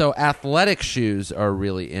 So athletic shoes are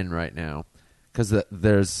really in right now because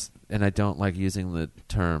there's, and I don't like using the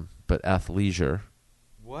term, but athleisure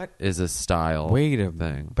is a style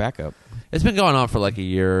thing. Back up. It's been going on for like a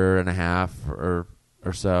year and a half or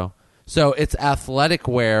so. So it's athletic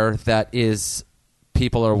wear that is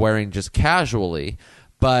people are wearing just casually,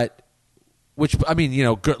 but which, I mean, you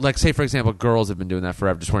know, like say, for example, girls have been doing that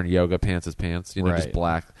forever, just wearing yoga pants as pants, you know, just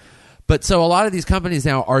black. But so a lot of these companies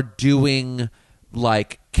now are doing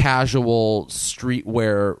like casual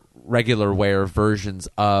streetwear, regular wear versions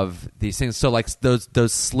of these things. So like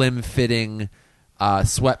those slim fitting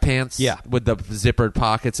sweatpants with the zippered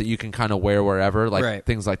pockets that you can kind of wear wherever, like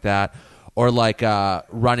things like that. Or like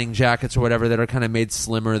running jackets or whatever that are kind of made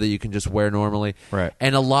slimmer that you can just wear normally. Right.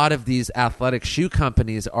 And a lot of these athletic shoe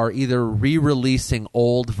companies are either re-releasing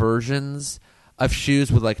old versions of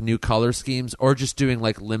shoes with like new color schemes, or just doing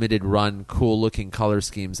like limited run, cool looking color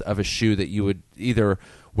schemes of a shoe that you would either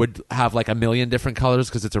would have like a million different colors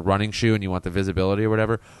because it's a running shoe and you want the visibility or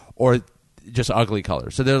whatever, or just ugly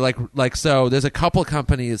colors. So they're like so. There's a couple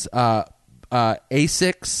companies,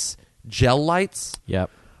 Asics Gel Lights. Yep.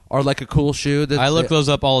 Are like a cool shoe. I look those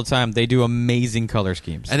up all the time. They do amazing color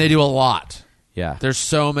schemes. And they do a lot. Yeah. There's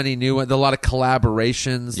so many new ones. A lot of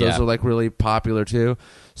collaborations. Those are like really popular too.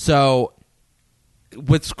 So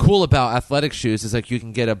what's cool about athletic shoes is like you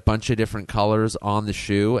can get a bunch of different colors on the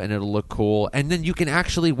shoe and it'll look cool, and then you can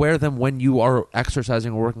actually wear them when you are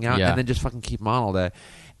exercising or working out, and then just fucking keep them on all day.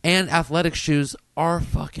 And athletic shoes are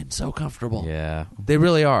fucking so comfortable. Yeah, they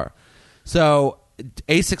really are. So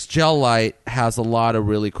Asics Gel Light has a lot of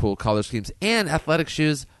really cool color schemes, and athletic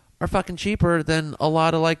shoes are fucking cheaper than a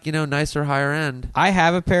lot of like, nicer, higher end. I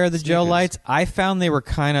have a pair of the Gel Lights. I found they were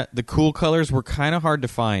the cool colors were kind of hard to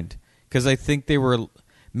find. Because I think they were,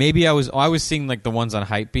 maybe I was seeing like the ones on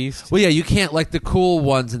Hypebeast. Well, yeah, you can't, like the cool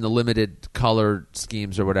ones in the limited color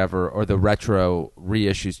schemes or whatever, or the retro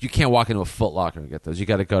reissues. You can't walk into a Foot Locker and get those. You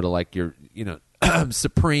got to go to like your,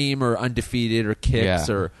 Supreme or Undefeated or Kicks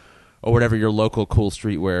or whatever your local cool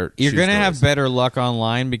streetwear. You're gonna have better luck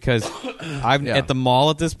online because at the mall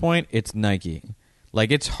at this point, it's Nike.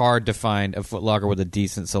 Like it's hard to find a Foot Locker with a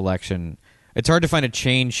decent selection. It's hard to find a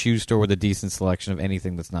chain shoe store with a decent selection of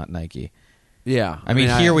anything that's not Nike. Yeah. I mean,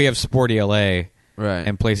 here we have Sporty LA right,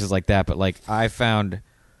 and places like that, but like I found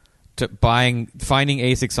finding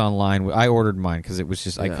Asics online, I ordered mine because it was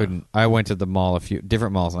just I went to the mall, a few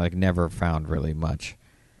different malls, and I never found really much.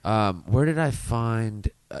 Where did I find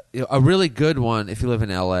a really good one if you live in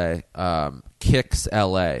LA? Kicks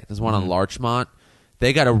LA. There's one on Larchmont.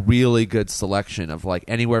 They got a really good selection of like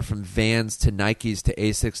anywhere from Vans to Nikes to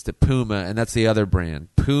Asics to Puma, and that's the other brand.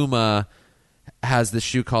 Puma has the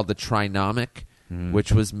shoe called the Trinomic,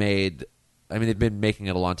 which was made. I mean, they've been making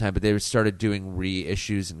it a long time, but they started doing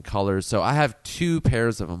reissues and colors. So I have 2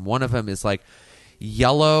 pairs of them. One of them is like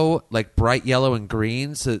yellow, like bright yellow and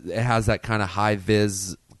green, so it has that kind of high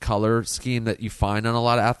vis color scheme that you find on a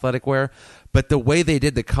lot of athletic wear. But the way they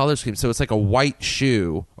did the color scheme, so it's like a white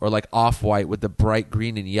shoe or like off-white with the bright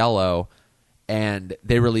green and yellow, and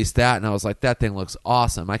they released that, and I was like, that thing looks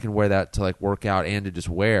awesome. I can wear that to like work out and to just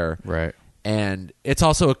wear. Right. And it's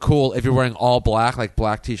also a cool, if you're wearing all black, like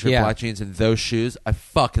black t-shirt, black jeans, and those shoes, I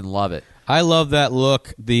fucking love it. I love that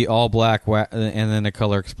look, the all black and then a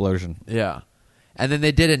color explosion. Yeah. And then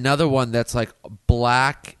they did another one that's like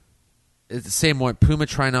black. It's the same one, Puma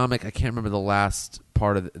Trinomic. I can't remember the last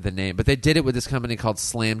part of the name, but they did it with this company called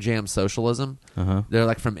Slam Jam Socialism. They're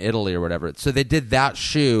like from Italy or whatever. So they did that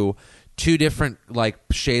shoe, 2 different like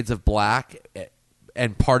shades of black,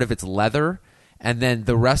 and part of it's leather, and then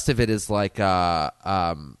the rest of it is like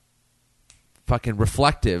fucking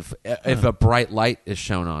reflective if a bright light is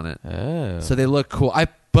shown on it. Oh. So they look cool.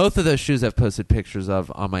 Both of those shoes I've posted pictures of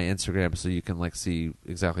on my Instagram, so you can like see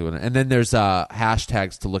exactly what. And then there's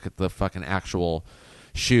hashtags to look at the fucking actual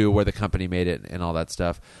shoe where the company made it and all that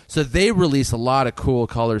stuff. So they release a lot of cool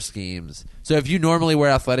color schemes. So if you normally wear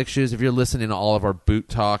athletic shoes, if you're listening to all of our boot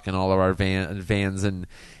talk and all of our Vans and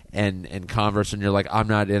Converse, and you're like, I'm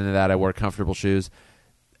not into that, I wear comfortable shoes.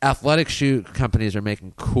 Athletic shoe companies are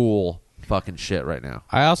making cool fucking shit right now.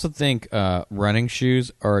 I also think running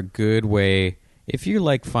shoes are a good way. If you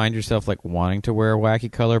like find yourself like wanting to wear a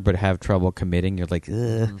wacky color but have trouble committing, you're like,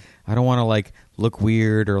 I don't want to like look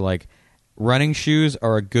weird, or like running shoes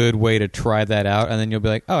are a good way to try that out, and then you'll be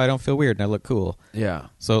like, oh, I don't feel weird and I look cool. Yeah.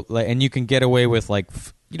 So like, and you can get away with like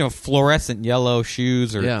fluorescent yellow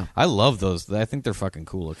shoes, or I love those. I think they're fucking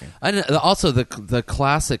cool looking. And also the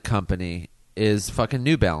classic company is fucking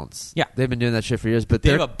New Balance. Yeah. They've been doing that shit for years, but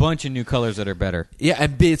they have a bunch of new colors that are better. Yeah,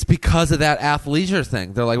 and it's because of that athleisure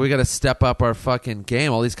thing. They're like, we got to step up our fucking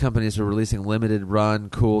game. All these companies are releasing limited run,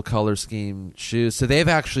 cool color scheme shoes. So they've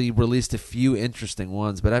actually released a few interesting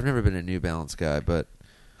ones, but I've never been a New Balance guy, but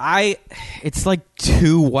it's like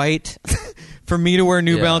too white for me to wear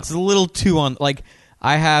New Balance. It's a little too on, like,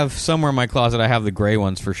 I have somewhere in my closet, I have the gray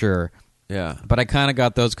ones for sure. Yeah. But I kind of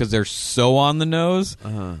got those because they're so on the nose.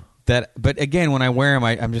 But again, when I wear them,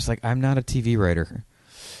 I'm just like, I'm not a TV writer.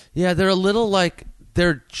 Yeah, they're a little like,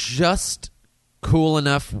 they're just cool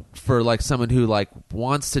enough for like someone who like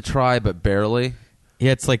wants to try but barely.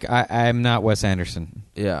 Yeah, it's like I'm not Wes Anderson.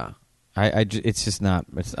 Yeah, it's just not.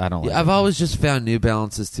 I don't. Like I've always just found New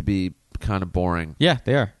Balances to be kind of boring. Yeah,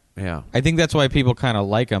 they are. Yeah, I think that's why people kind of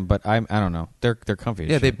like them. But I don't know. They're comfy.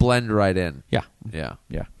 Yeah, they blend right in. Yeah, yeah.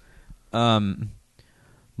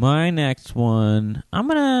 My next one,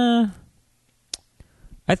 I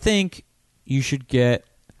think you should get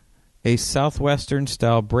a Southwestern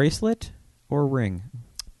style bracelet or ring.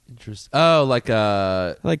 Interesting. Oh, like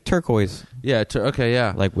turquoise. Yeah. Okay.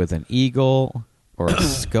 Yeah. Like with an eagle or a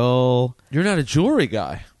skull. You're not a jewelry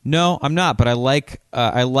guy. No, I'm not. But I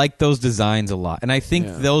like those designs a lot, and I think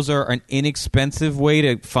those are an inexpensive way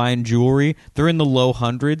to find jewelry. They're in the low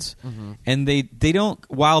hundreds, and they don't.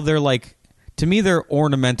 While they're like. To me, they're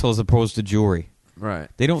ornamental as opposed to jewelry. Right.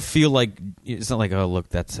 They don't feel like, it's not like, oh, look,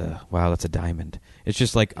 that's a diamond. It's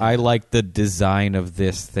just like, I like the design of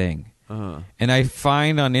this thing. And I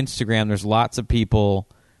find on Instagram there's lots of people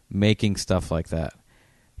making stuff like that.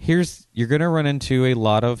 You're going to run into a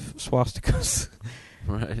lot of swastikas.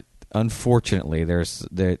 Right. Unfortunately, there's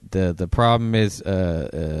the problem is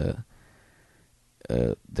the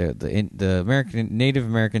Native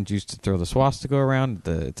Americans used to throw the swastika around.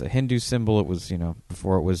 It's a Hindu symbol. It was,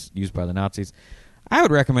 before it was used by the Nazis. I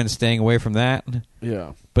would recommend staying away from that.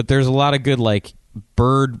 Yeah. But there's a lot of good like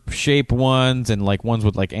bird-shaped ones and like ones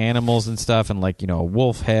with like animals and stuff and like, a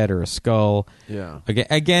wolf head or a skull. Yeah.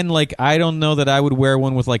 Again, like I don't know that I would wear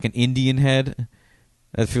one with like an Indian head.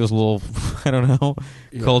 That feels a little, I don't know,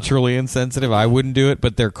 culturally insensitive. I wouldn't do it,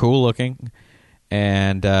 but they're cool looking.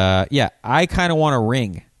 And I kind of want a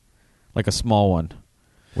ring, like a small one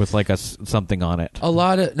with like something on it.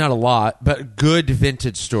 Not a lot, but good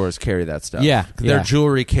vintage stores carry that stuff. Yeah. Their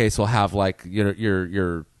jewelry case will have like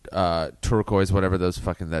your turquoise, whatever those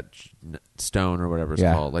that stone or whatever it's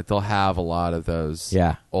called. Like they'll have a lot of those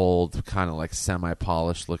old kind of like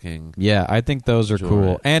semi-polished looking. Yeah, I think those are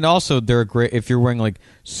cool. And also they're great if you're wearing like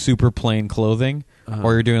super plain clothing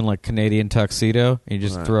or you're doing like Canadian tuxedo and you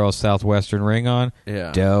just throw a Southwestern ring on.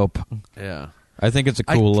 Yeah. Dope. Yeah. I think it's a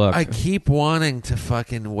cool look. I keep wanting to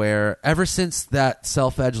fucking wear, ever since that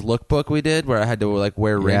Self-Edge lookbook we did where I had to like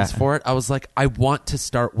wear rings for it, I was like, I want to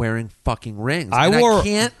start wearing fucking rings. I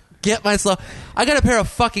can't get myself. I got a pair of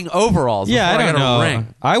fucking overalls. Yeah, I don't know. A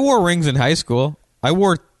ring. I wore rings in high school. I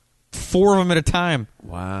wore 4 of them at a time.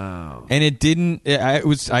 Wow. And it didn't.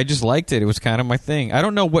 I just liked it. It was kind of my thing. I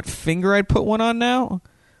don't know what finger I'd put one on now,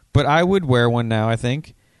 but I would wear one now. I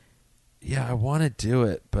think. Yeah, I want to do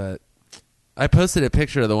it, but I posted a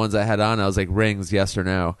picture of the ones I had on. I was like, rings, yes or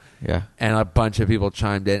no. Yeah. And a bunch of people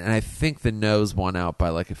chimed in, and I think the no's won out by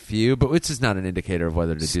like a few, but which is not an indicator of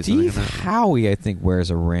whether to do something or not. Steve Howie, I think,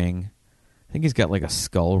 wears a ring. I think he's got like a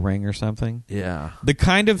skull ring or something. Yeah. The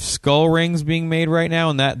kind of skull rings being made right now,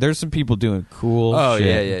 and that there's some people doing cool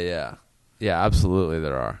shit. Yeah. Yeah, absolutely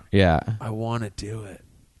there are. Yeah. I want to do it.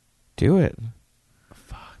 Do it.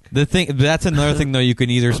 Fuck. That's another thing, though. You can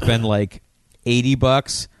either spend like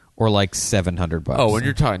 $80 or like $700. Oh, when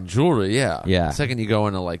you're talking jewelry, yeah. Yeah. The second you go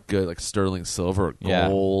into like good, like sterling silver or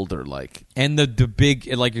gold or like. And the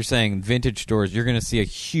big, like you're saying, vintage stores, you're going to see a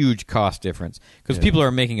huge cost difference because people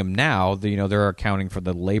are making them now. They're accounting for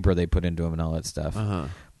the labor they put into them and all that stuff.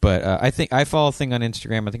 But I think I follow a thing on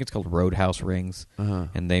Instagram. I think it's called Roadhouse Rings,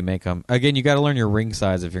 and they make them. Again, you got to learn your ring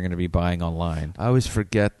size if you're going to be buying online. I always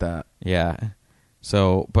forget that. Yeah.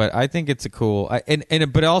 So, but I think it's a cool.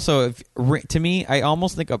 But also, to me, I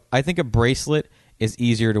almost think I think a bracelet is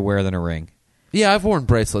easier to wear than a ring. Yeah, I've worn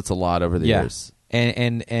bracelets a lot over the years.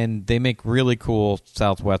 And they make really cool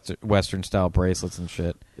Southwestern style bracelets and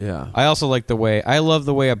shit. Yeah. I also like the way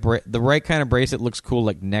the right kind of bracelet looks cool,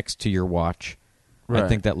 like next to your watch. Right. I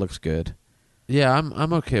think that looks good. Yeah,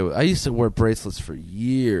 I'm okay with. I used to wear bracelets for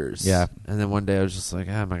years. Yeah. And then one day I was just like,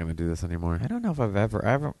 I'm not going to do this anymore. I don't know if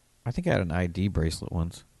I think I had an ID bracelet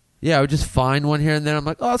once. Yeah, I would just find one here and there. I'm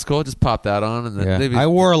like, oh, that's cool. Just pop that on, and then I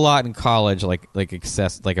wore a lot in college, like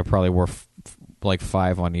excess. Like I probably wore like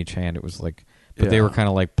 5 on each hand. It was like, but they were kind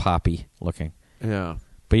of like poppy looking. Yeah.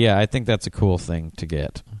 But yeah, I think that's a cool thing to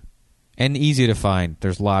get, and easy to find.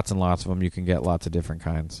 There's lots and lots of them. You can get lots of different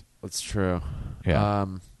kinds. That's true. Yeah.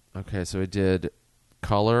 Okay, so we did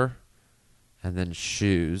color, and then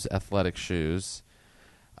shoes, athletic shoes.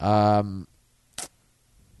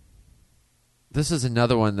 This is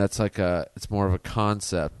another one that's like it's more of a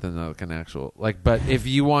concept than like an actual, like, but if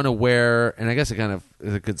you want to wear, and I guess it kind of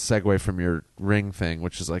is a good segue from your ring thing,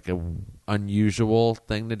 which is like a unusual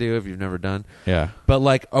thing to do if you've never done. Yeah. But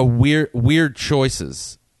like a weird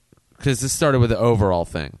choices, because this started with the overall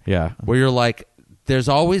thing. Yeah. Where you're like, there's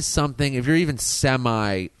always something, if you're even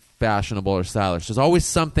semi-fashionable or stylish, there's always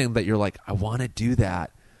something that you're like, I want to do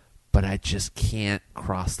that, but I just can't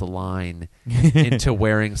cross the line into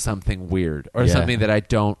wearing something weird or something that I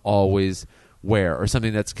don't always wear or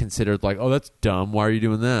something that's considered like, oh, that's dumb. Why are you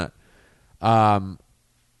doing that?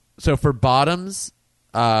 So for bottoms,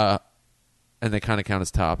 and they kind of count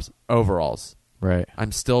as tops, overalls. Right.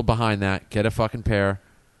 I'm still behind that. Get a fucking pair.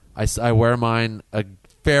 I wear mine a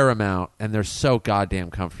fair amount, and they're so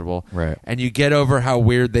goddamn comfortable. Right. And you get over how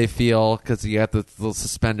weird they feel because you got the little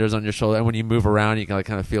suspenders on your shoulder, and when you move around, you can like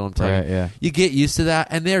kind of feel them tight. Right, yeah. You get used to that,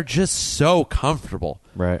 and they're just so comfortable.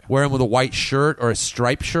 Right. Wear them with a white shirt or a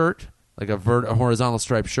striped shirt, like a horizontal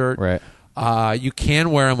striped shirt. Right. You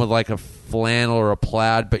can wear them with like a flannel or a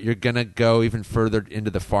plaid, but you're gonna go even further into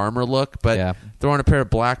the farmer look. But throw on a pair of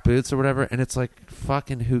black boots or whatever, and it's like,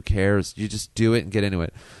 fucking who cares? You just do it and get into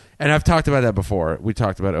it. And I've talked about that before. We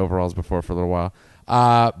talked about overalls before for a little while.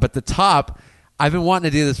 But the top, I've been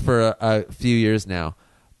wanting to do this for a few years now.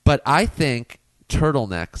 But I think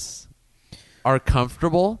turtlenecks are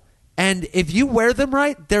comfortable, and if you wear them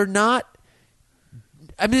right, they're not.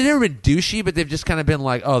 I mean, they've never been douchey, but they've just kind of been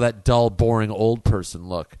like, oh, that dull, boring old person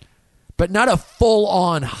look. But not a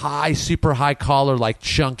full-on high, super high collar, like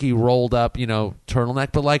chunky, rolled up,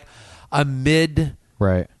 turtleneck, but like a mid-level,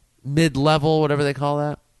 whatever they call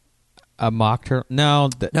that. A mock turtle? No,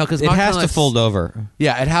 because it has to fold over.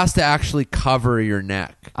 Yeah, it has to actually cover your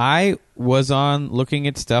neck. I was looking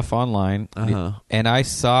at stuff online, and I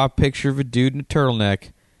saw a picture of a dude in a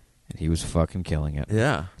turtleneck. And he was fucking killing it.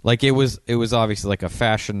 Yeah, like it was obviously like a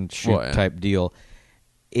fashion shoot type deal.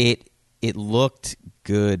 It looked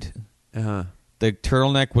good. The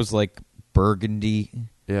turtleneck was like burgundy.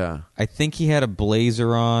 Yeah, I think he had a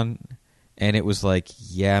blazer on, and it was like,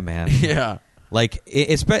 yeah, man. Yeah, like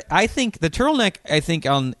I think the turtleneck. I think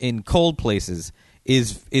in cold places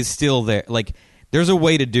is still there. Like there's a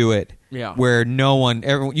way to do it. Yeah. Where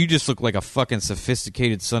everyone, you just look like a fucking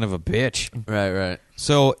sophisticated son of a bitch. Right.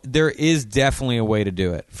 So there is definitely a way to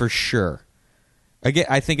do it, for sure. Again,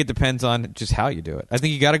 I think it depends on just how you do it. I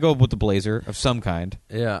think you got to go with the blazer of some kind.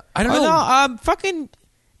 Yeah. I don't know. No, fucking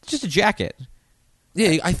just a jacket.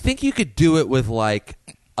 Yeah, I think you could do it with like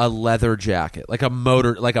a leather jacket, like a black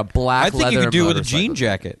leather. I think you could do it with a jean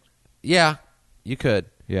jacket. Yeah, you could.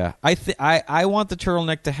 Yeah. I want the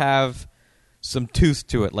turtleneck to have some tooth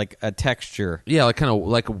to it, like a texture. Yeah, like kind of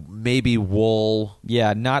like maybe wool.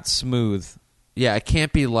 Yeah, not smooth. Yeah, it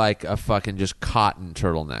can't be like a fucking just cotton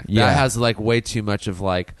turtleneck. Yeah. That has like way too much of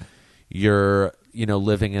like you're,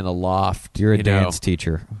 living in a loft. You're a dance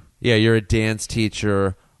teacher. Yeah, you're a dance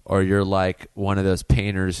teacher, or you're like one of those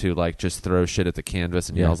painters who like just throws shit at the canvas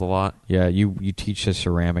and yells a lot. Yeah, you teach a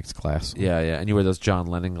ceramics class. Yeah, and you wear those John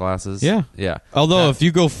Lennon glasses. Yeah. Although if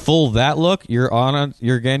you go full that look, you're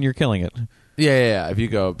killing it. Yeah. If you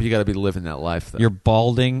got to be living that life, though. You're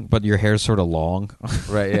balding, but your hair's sort of long.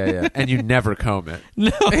 Right, yeah. And you never comb it.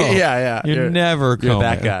 No. Yeah. You're never comb it. You're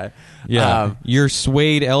that guy. Yeah. Your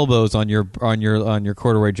suede elbows on your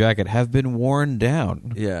corduroy jacket have been worn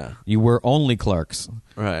down. Yeah. You wear only Clarks.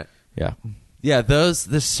 Right. Yeah. Yeah, there's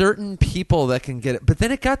certain people that can get it. But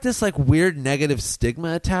then it got this like weird negative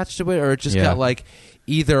stigma attached to it, or it just got like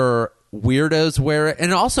either weirdos wear it,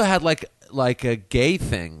 and it also had like a gay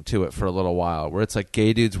thing to it for a little while, where it's like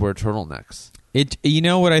gay dudes wear turtlenecks. You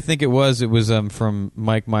know what I think it was? It was from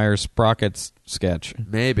Mike Myers' Sprocket's sketch.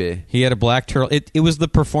 Maybe he had a black turtle. It was the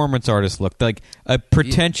performance artist look. Like a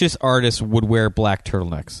pretentious artist would wear black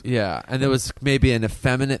turtlenecks. Yeah, and there was maybe an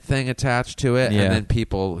effeminate thing attached to it, Yeah. and then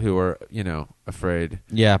people who were afraid.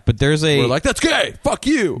 Yeah, but we're like, that's gay. Fuck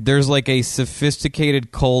you. There's like a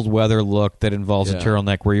sophisticated cold weather look that involves a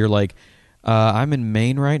turtleneck, where you're like, I'm in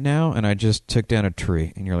Maine right now, and I just took down a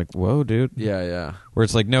tree. And you're like, whoa, dude. Yeah. Where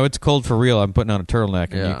it's like, no, it's cold for real. I'm putting on a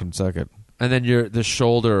turtleneck, and you can suck it. And then the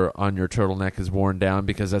shoulder on your turtleneck is worn down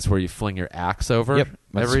because that's where you fling your axe over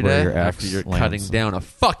every day after you're cutting down a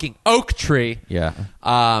fucking oak tree. Yeah.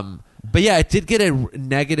 But yeah, it did get a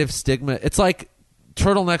negative stigma. It's like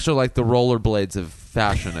turtlenecks are like the rollerblades of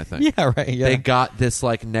fashion, I think. Yeah, right. Yeah. They got this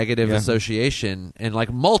like negative association in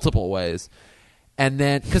like multiple ways. And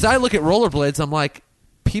then, because I look at rollerblades, I'm like,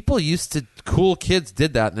 cool kids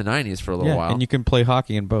did that in the 90s for a little while. And you can play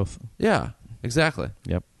hockey in both. Yeah, exactly.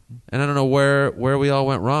 Yep. And I don't know where we all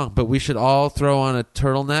went wrong, but we should all throw on a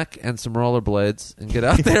turtleneck and some rollerblades and get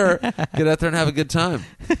out there and have a good time.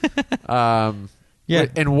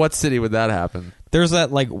 In what city would that happen? There's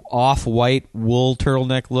that like off-white wool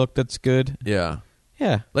turtleneck look that's good. Yeah.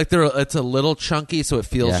 Yeah. Like it's a little chunky, so it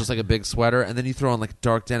feels just like a big sweater, and then you throw on like a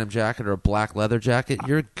dark denim jacket or a black leather jacket,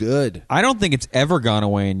 you're good. I don't think it's ever gone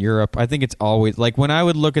away in Europe. I think it's always like when I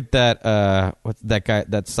would look at that what's that guy,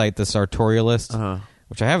 that site, the Sartorialist,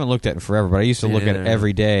 which I haven't looked at in forever, but I used to look at it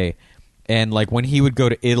every day. And like when he would go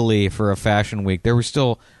to Italy for a fashion week, there were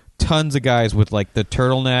still tons of guys with like the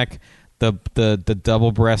turtleneck, the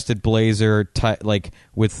double-breasted blazer, like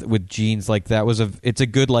with jeans. Like that was it's a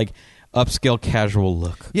good like upscale casual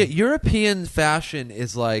look. Yeah, European fashion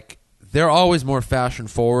is like, they're always more fashion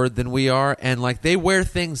forward than we are, and like they wear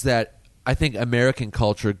things that I think American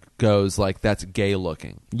culture goes like, that's gay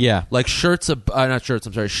looking. Yeah. Like shorts above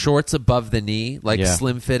the knee, like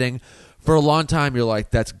slim fitting For a long time, you're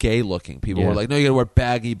like, that's gay looking. People were like, no, you got to wear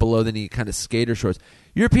baggy, below the knee kind of skater shorts.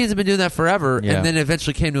 Europeans have been doing that forever, and then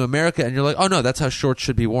eventually came to America, and you're like, oh no, that's how shorts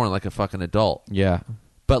should be worn, like a fucking adult. Yeah.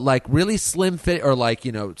 But like really slim fit, or like,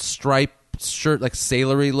 you know, striped shirt, like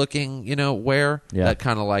sailory looking, you know, wear. Yeah. That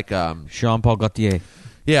kind of like Jean-Paul Gaultier.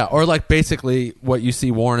 Yeah, or like basically what you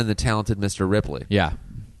see worn in The Talented Mr. Ripley. Yeah.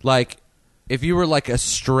 Like if you were like a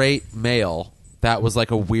straight male, that was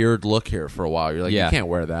like a weird look here for a while. You're like, you can't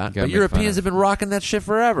wear that. But Europeans have been rocking that shit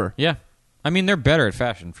forever. Yeah. I mean, they're better at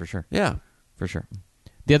fashion, for sure. Yeah. For sure.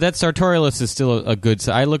 Yeah, that Sartorialist is still a good...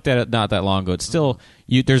 I looked at it not that long ago. It's still...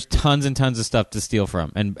 there's tons and tons of stuff to steal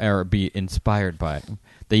from or be inspired by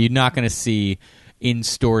that you're not going to see in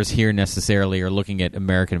stores here necessarily, or looking at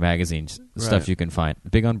American magazines, stuff you can find.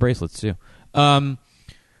 Big on bracelets, too. How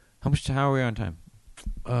are we on time?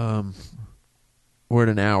 We're at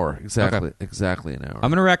an hour. Exactly an hour.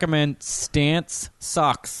 I'm going to recommend Stance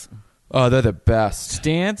socks. Oh, they're the best.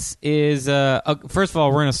 Stance is... first of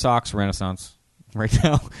all, we're in a socks renaissance right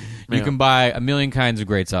now. You can buy a million kinds of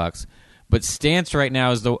great socks. But Stance right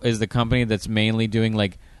now is the company that's mainly doing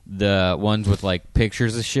like the ones with like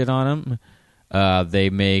pictures of shit on them. They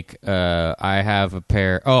make... I have a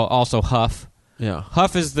pair... Oh, also Huff. Yeah.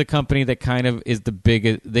 Huff is the company that kind of is the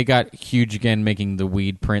biggest... They got huge again making the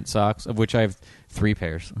weed print socks, of which I have 3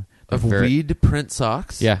 pairs. Of weed print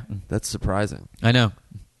socks? Yeah. That's surprising. I know.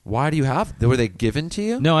 Why do you have them? Were they given to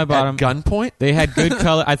you? No, I bought them. Gunpoint? They had good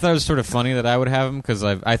color. I thought it was sort of funny that I would have them because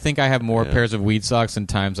I think I have more pairs of weed socks than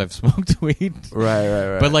times I've smoked weed.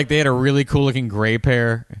 Right. But like they had a really cool looking gray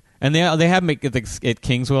pair. And they have them at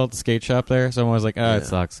Kingswell at the skate shop there. So I was like, it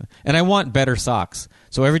sucks. And I want better socks.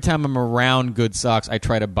 So every time I'm around good socks, I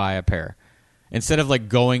try to buy a pair. Instead of like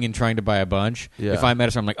going and trying to buy a bunch, if I'm at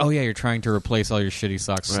a store, I'm like, oh yeah, you're trying to replace all your shitty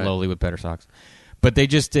socks slowly with better socks. But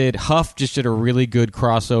Huff just did a really good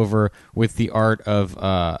crossover with the art of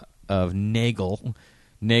Nagel.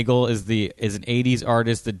 Nagel is an 80s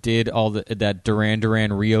artist that did all that Duran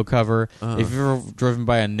Duran Rio cover. If you've ever driven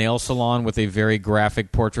by a nail salon with a very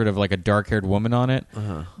graphic portrait of like a dark-haired woman on it,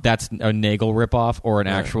 that's a Nagel ripoff or an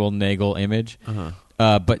actual Nagel image.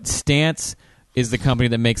 But Stance is the company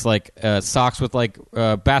that makes like socks with like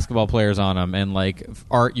basketball players on them and like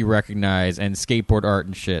art you recognize and skateboard art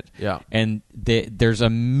and shit. Yeah. And there's a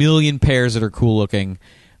million pairs that are cool looking.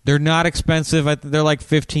 They're not expensive. They're like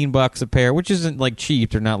 $15 a pair, which isn't like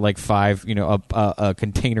cheap. They're not like a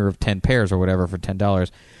container of 10 pairs or whatever for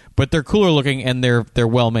 $10. But they're cooler looking and they're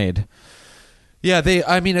well made. Yeah,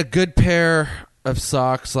 a good pair of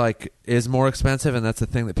socks like is more expensive, and that's the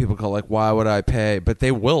thing that people call like, why would I pay? But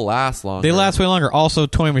they will last longer. They last way longer. Also,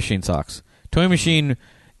 Toy Machine socks. Toy Machine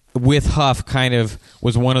with Huff kind of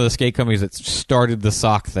was one of the skate companies that started the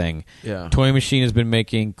sock thing. Yeah. Toy Machine has been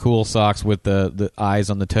making cool socks with the eyes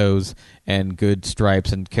on the toes and good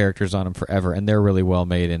stripes and characters on them forever, and they're really well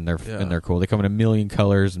made and they're cool. They come in a million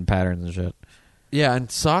colors and patterns and shit. Yeah,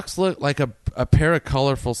 and socks look like a pair of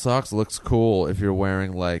colorful socks looks cool if you're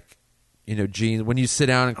wearing like, you know, jeans. When you sit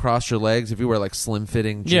down and cross your legs, if you wear like slim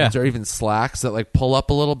fitting jeans or even slacks that like pull up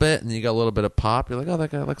a little bit and you got a little bit of pop, you're like, oh,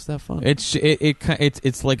 that guy likes to have fun.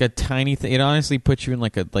 It's like a tiny thing. It honestly puts you in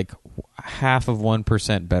like half of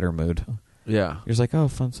 1% better mood. Yeah, you're just like, oh,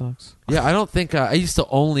 fun socks. Yeah, I don't think I used to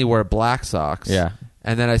only wear black socks. Yeah.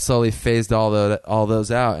 And then I slowly phased all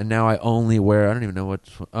those out, and now I only wear, I don't even know what.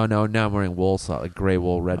 Oh no, now I'm wearing wool socks, like gray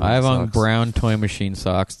wool, red wool I have socks. on brown Toy Machine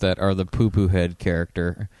socks that are the poo poo head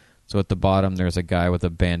character. So at the bottom, there's a guy with a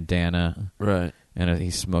bandana, right, and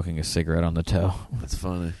he's smoking a cigarette on the toe. That's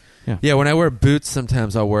funny. Yeah. When I wear boots,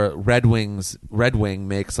 sometimes I'll wear Red Wings. Red Wing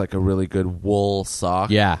makes like a really good wool sock.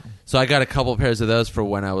 Yeah. So I got a couple pairs of those for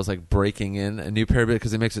when I was like breaking in a new pair of boots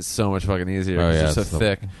because it makes it so much fucking easier. Oh, yeah, they're so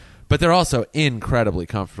thick. But they're also incredibly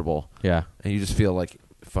comfortable. Yeah. And you just feel like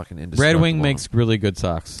fucking indestructible. Red Wing makes really good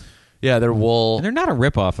socks. Yeah, they're wool. And they're not a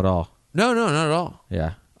ripoff at all. No, not at all.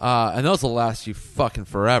 Yeah. And those will last you fucking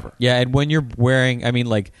forever. Yeah, and when you're wearing,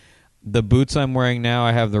 like the boots I'm wearing now,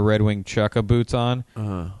 I have the Red Wing Chukka boots on.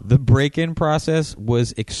 The break-in process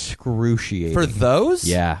was excruciating. For those?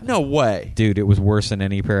 Yeah. No way. Dude, it was worse than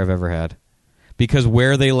any pair I've ever had. Because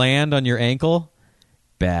where they land on your ankle,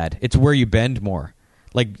 bad. It's where you bend more.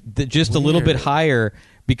 Like just Weird. A little bit higher,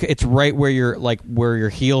 because it's right where your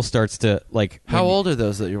heel starts to like. How old are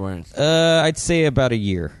those that you're wearing? I'd say about a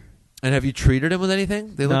year. And have you treated them with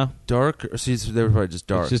anything? They look dark, or they were probably just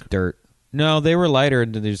dark. It's just dirt. No, they were lighter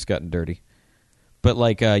and they just gotten dirty. But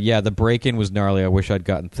the break-in was gnarly. I wish I'd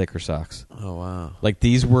gotten thicker socks. Oh wow! Like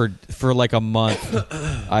these were for like a month.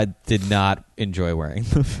 I did not enjoy wearing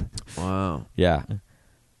them. Wow. Yeah,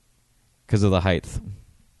 because of the height.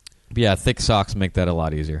 But yeah, thick socks make that a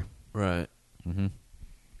lot easier. Right. Mm-hmm.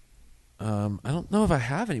 I don't know if I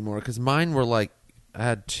have any more because mine were like I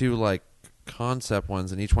had 2 like concept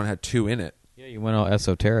ones and each one had 2 in it. Yeah, you went all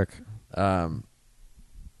esoteric.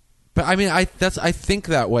 But I mean, I think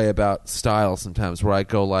that way about style sometimes, where I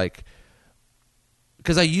go like,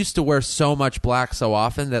 because I used to wear so much black so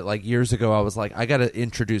often that like years ago I was like, I got to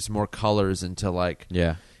introduce more colors into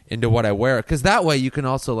into what I wear, because that way you can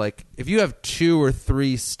also like, if you have 2 or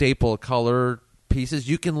 3 staple color pieces,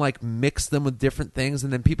 you can like mix them with different things,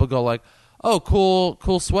 and then people go like, oh,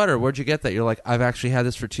 cool sweater, where'd you get that? You're like, I've actually had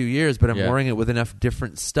this for 2 years, but I'm wearing it with enough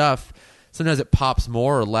different stuff. Sometimes it pops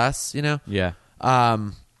more or less, you know? Yeah. I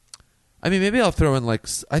mean, maybe I'll throw in like,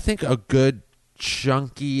 I think a good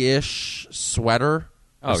chunky-ish sweater,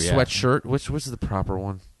 sweatshirt. Which is the proper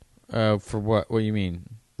one? For what? What do you mean?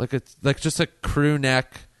 Like just a crew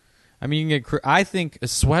neck. I mean, you can get. I think a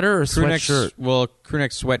sweater or sweatshirt. Well, crew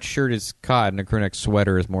neck sweatshirt is cotton. A crew neck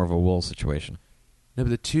sweater is more of a wool situation. No, but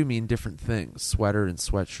the 2 mean different things. Sweater and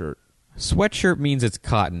sweatshirt. Sweatshirt means it's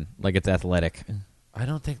cotton, like it's athletic. I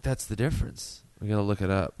don't think that's the difference. We gotta look it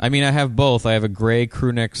up. I mean, I have both. I have a gray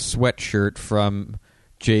crew neck sweatshirt from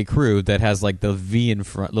J. Crew that has like the V in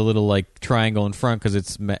front, the little like triangle in front, because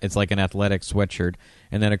it's like an athletic sweatshirt.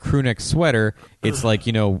 And then a crew neck sweater, it's like,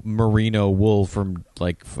 merino wool from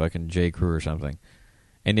like fucking J. Crew or something.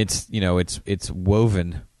 And it's, it's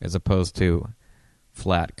woven as opposed to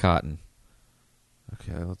flat cotton.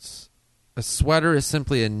 Okay, a sweater is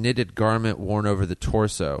simply a knitted garment worn over the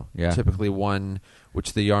torso. Yeah. Typically one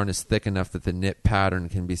which the yarn is thick enough that the knit pattern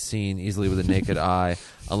can be seen easily with a naked eye,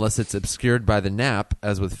 unless it's obscured by the nap,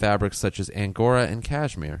 as with fabrics such as Angora and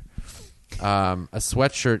cashmere. A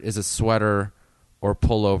sweatshirt is a sweater or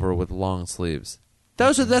pullover with long sleeves.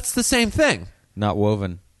 That's the same thing. Not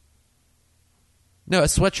woven. No, a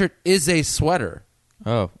sweatshirt is a sweater.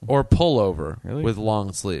 Oh. Or pullover Really? with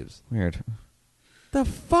long sleeves. Weird. The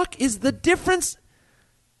fuck is the difference?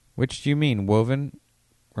 Which do you mean, woven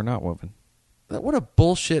or not woven? What a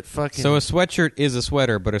bullshit fucking... So a sweatshirt is a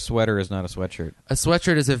sweater, but a sweater is not a sweatshirt. A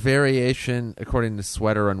sweatshirt is a variation, according to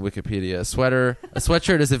sweater on Wikipedia. A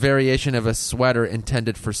sweatshirt is a variation of a sweater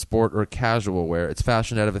intended for sport or casual wear. It's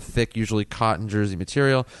fashioned out of a thick, usually cotton jersey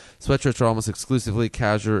material. Sweatshirts are almost exclusively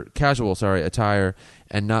casual attire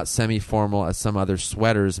and not semi-formal as some other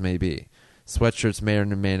sweaters may be. Sweatshirts may or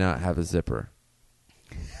may not have a zipper.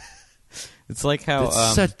 It's like how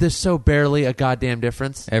there's so barely a goddamn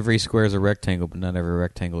difference. Every square is a rectangle, but not every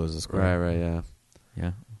rectangle is a square. Right,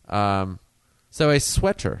 yeah. So a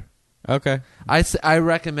sweater. Okay. I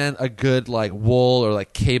recommend a good like wool or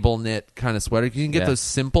like cable knit kind of sweater. You can get those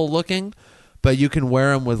simple looking, but you can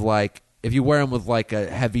wear them with like, if you wear them with like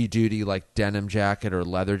a heavy duty like denim jacket or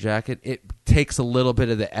leather jacket, it takes a little bit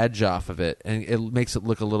of the edge off of it and it makes it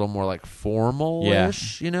look a little more like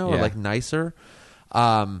formal-ish, or like nicer.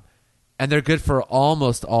 And they're good for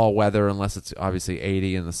almost all weather unless it's obviously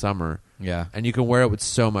 80 in the summer. Yeah. And you can wear it with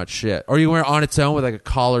so much shit. Or you can wear it on its own with like a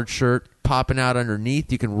collared shirt popping out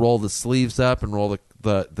underneath. You can roll the sleeves up and roll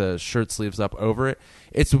the shirt sleeves up over it.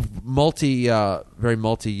 It's very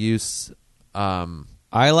multi-use. I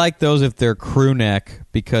like those if they're crew neck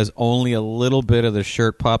because only a little bit of the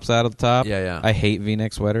shirt pops out of the top. Yeah. I hate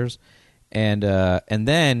V-neck sweaters. And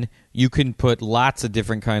then you can put lots of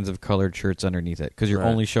different kinds of colored shirts underneath it because you're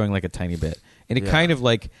only showing like a tiny bit. And it kind of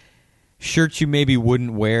like shirts you maybe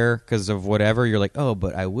wouldn't wear because of whatever. You're like, oh,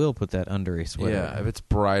 but I will put that under a sweater. Yeah, if it's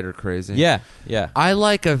bright or crazy. Yeah. I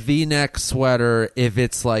like a V-neck sweater if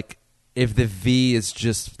it's like, if the V is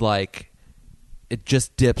just like, it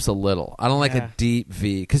just dips a little. I don't like a deep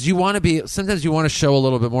V because sometimes you want to show a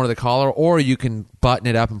little bit more of the collar, or you can button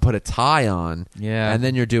it up and put a tie on. Yeah. And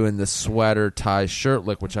then you're doing the sweater tie shirt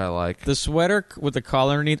look, which I like. The sweater with the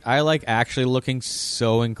collar underneath, I like actually looking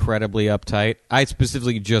so incredibly uptight. I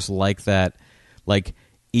specifically just like that, like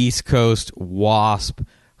East Coast wasp,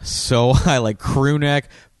 so high, like crew neck,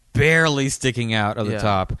 barely sticking out of the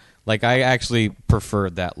top. Like I actually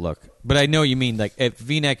preferred that look. But I know what you mean. Like,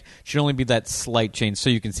 V-neck should only be that slight change so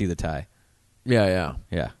you can see the tie. Yeah.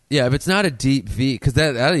 Yeah. Yeah, if it's not a deep V, because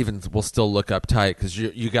that even will still look uptight because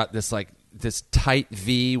you got this like this tight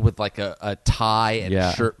V with like a tie and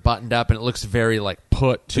a shirt buttoned up, and it looks very like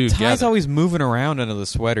put together. The tie's always moving around under the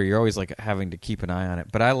sweater. You're always like having to keep an eye on it.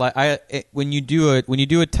 But when you do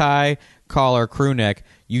a tie, collar, crew neck,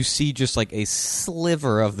 you see just like a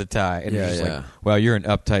sliver of the tie, and you're just like, wow, you're an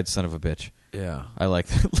uptight son of a bitch. Yeah. I like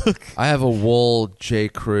that look. I have a wool J.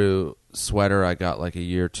 Crew sweater I got like a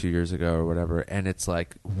year, 2 years ago or whatever, and it's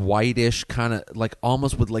like whitish, kind of like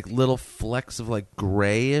almost with like little flecks of like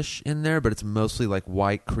grayish in there, but it's mostly like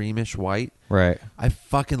white, creamish white. Right. I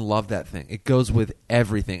fucking love that thing. It goes with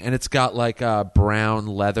everything, and it's got like brown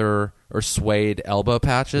leather or suede elbow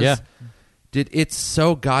patches. Yeah. Dude, it's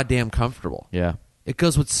so goddamn comfortable. Yeah. It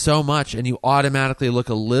goes with so much, and you automatically look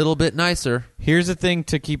a little bit nicer. Here's the thing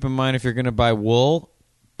to keep in mind if you're going to buy wool.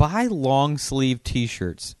 Buy long sleeve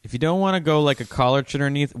T-shirts. If you don't want to go like a collared shirt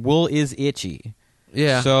underneath, wool is itchy.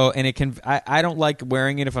 Yeah. So, and it can. I don't like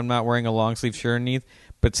wearing it if I'm not wearing a long sleeve shirt underneath.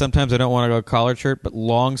 But sometimes I don't want to go collared shirt. But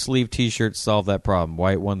long sleeve T-shirts solve that problem.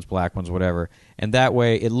 White ones, black ones, whatever. And that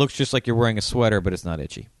way, it looks just like you're wearing a sweater, but it's not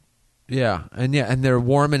itchy. Yeah, and they're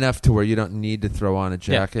warm enough to where you don't need to throw on a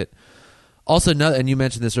jacket. Yeah. Also, and you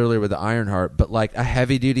mentioned this earlier with the Ironheart, but like a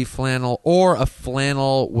heavy duty flannel or a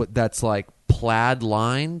flannel that's like plaid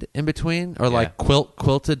lined in between, or like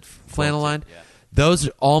quilted flannel lined. Yeah. Those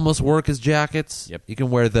almost work as jackets. Yep. You can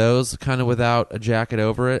wear those kind of without a jacket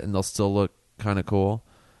over it, and they'll still look kind of cool.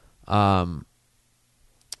 I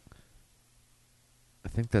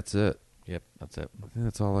think that's it. Yep, that's it. I think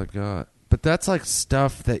that's all I got. But that's like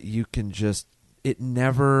stuff that you can just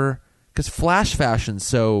because flash fashion's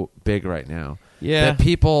so big right now. Yeah. That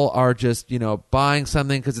people are just, buying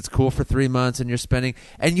something because it's cool for 3 months, and you're spending,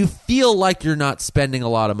 and you feel like you're not spending a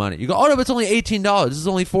lot of money. You go, oh no, but it's only $18. This is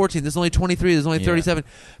only $14. This is only $23. This is only $37. Yeah.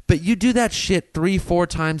 But you do that shit 3-4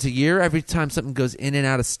 times a year. Every time something goes in and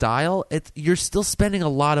out of style, you're still spending a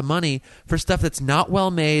lot of money for stuff that's not well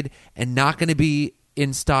made and not going to be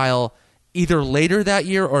in style either later that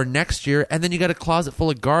year or next year. And then you got a closet full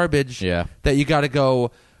of garbage that you got to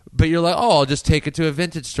go. But you're like, oh, I'll just take it to a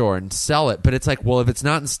vintage store and sell it. But it's like, well, if it's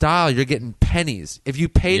not in style, you're getting pennies. If you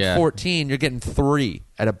paid $14, you're getting $3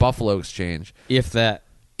 at a Buffalo Exchange. If that.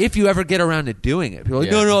 If you ever get around to doing it. People are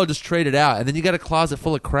like, no, I'll just trade it out. And then you got a closet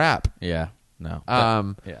full of crap. Yeah. No.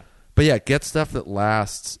 But yeah, get stuff that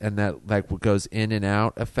lasts and that like goes in and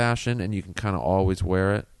out of fashion, and you can kind of always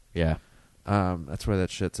wear it. Yeah. That's where that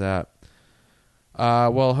shit's at.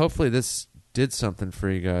 Well, hopefully this did something for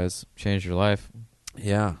you guys. Changed your life.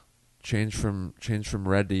 Yeah, change from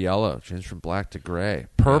red to yellow, change from black to gray.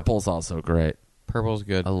 Purple's also great. Purple's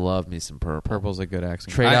good. I love me some purple. Purple's a good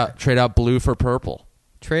accent. Trade out blue for purple.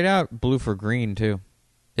 Trade out blue for green too.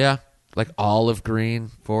 Yeah, like olive green,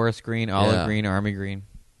 forest green, olive green, army green.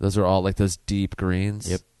 Those are all like those deep greens.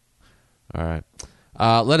 Yep. All right.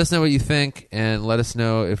 Let us know what you think, and let us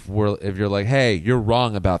know if you're like, hey, you're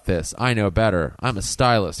wrong about this. I know better. I'm a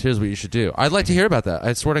stylist. Here's what you should do. I'd like to hear about that.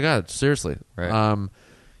 I swear to God, seriously. Right.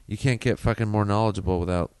 You can't get fucking more knowledgeable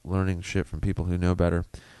without learning shit from people who know better.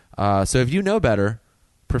 So if you know better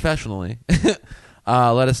professionally,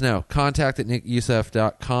 let us know. Contact at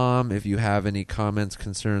nickyusef.com if you have any comments,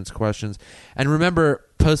 concerns, questions. And remember,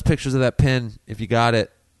 post pictures of that pin if you got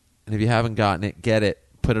it, and if you haven't gotten it, get it.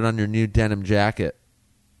 Put it on your new denim jacket.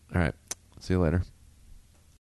 All right. See you later.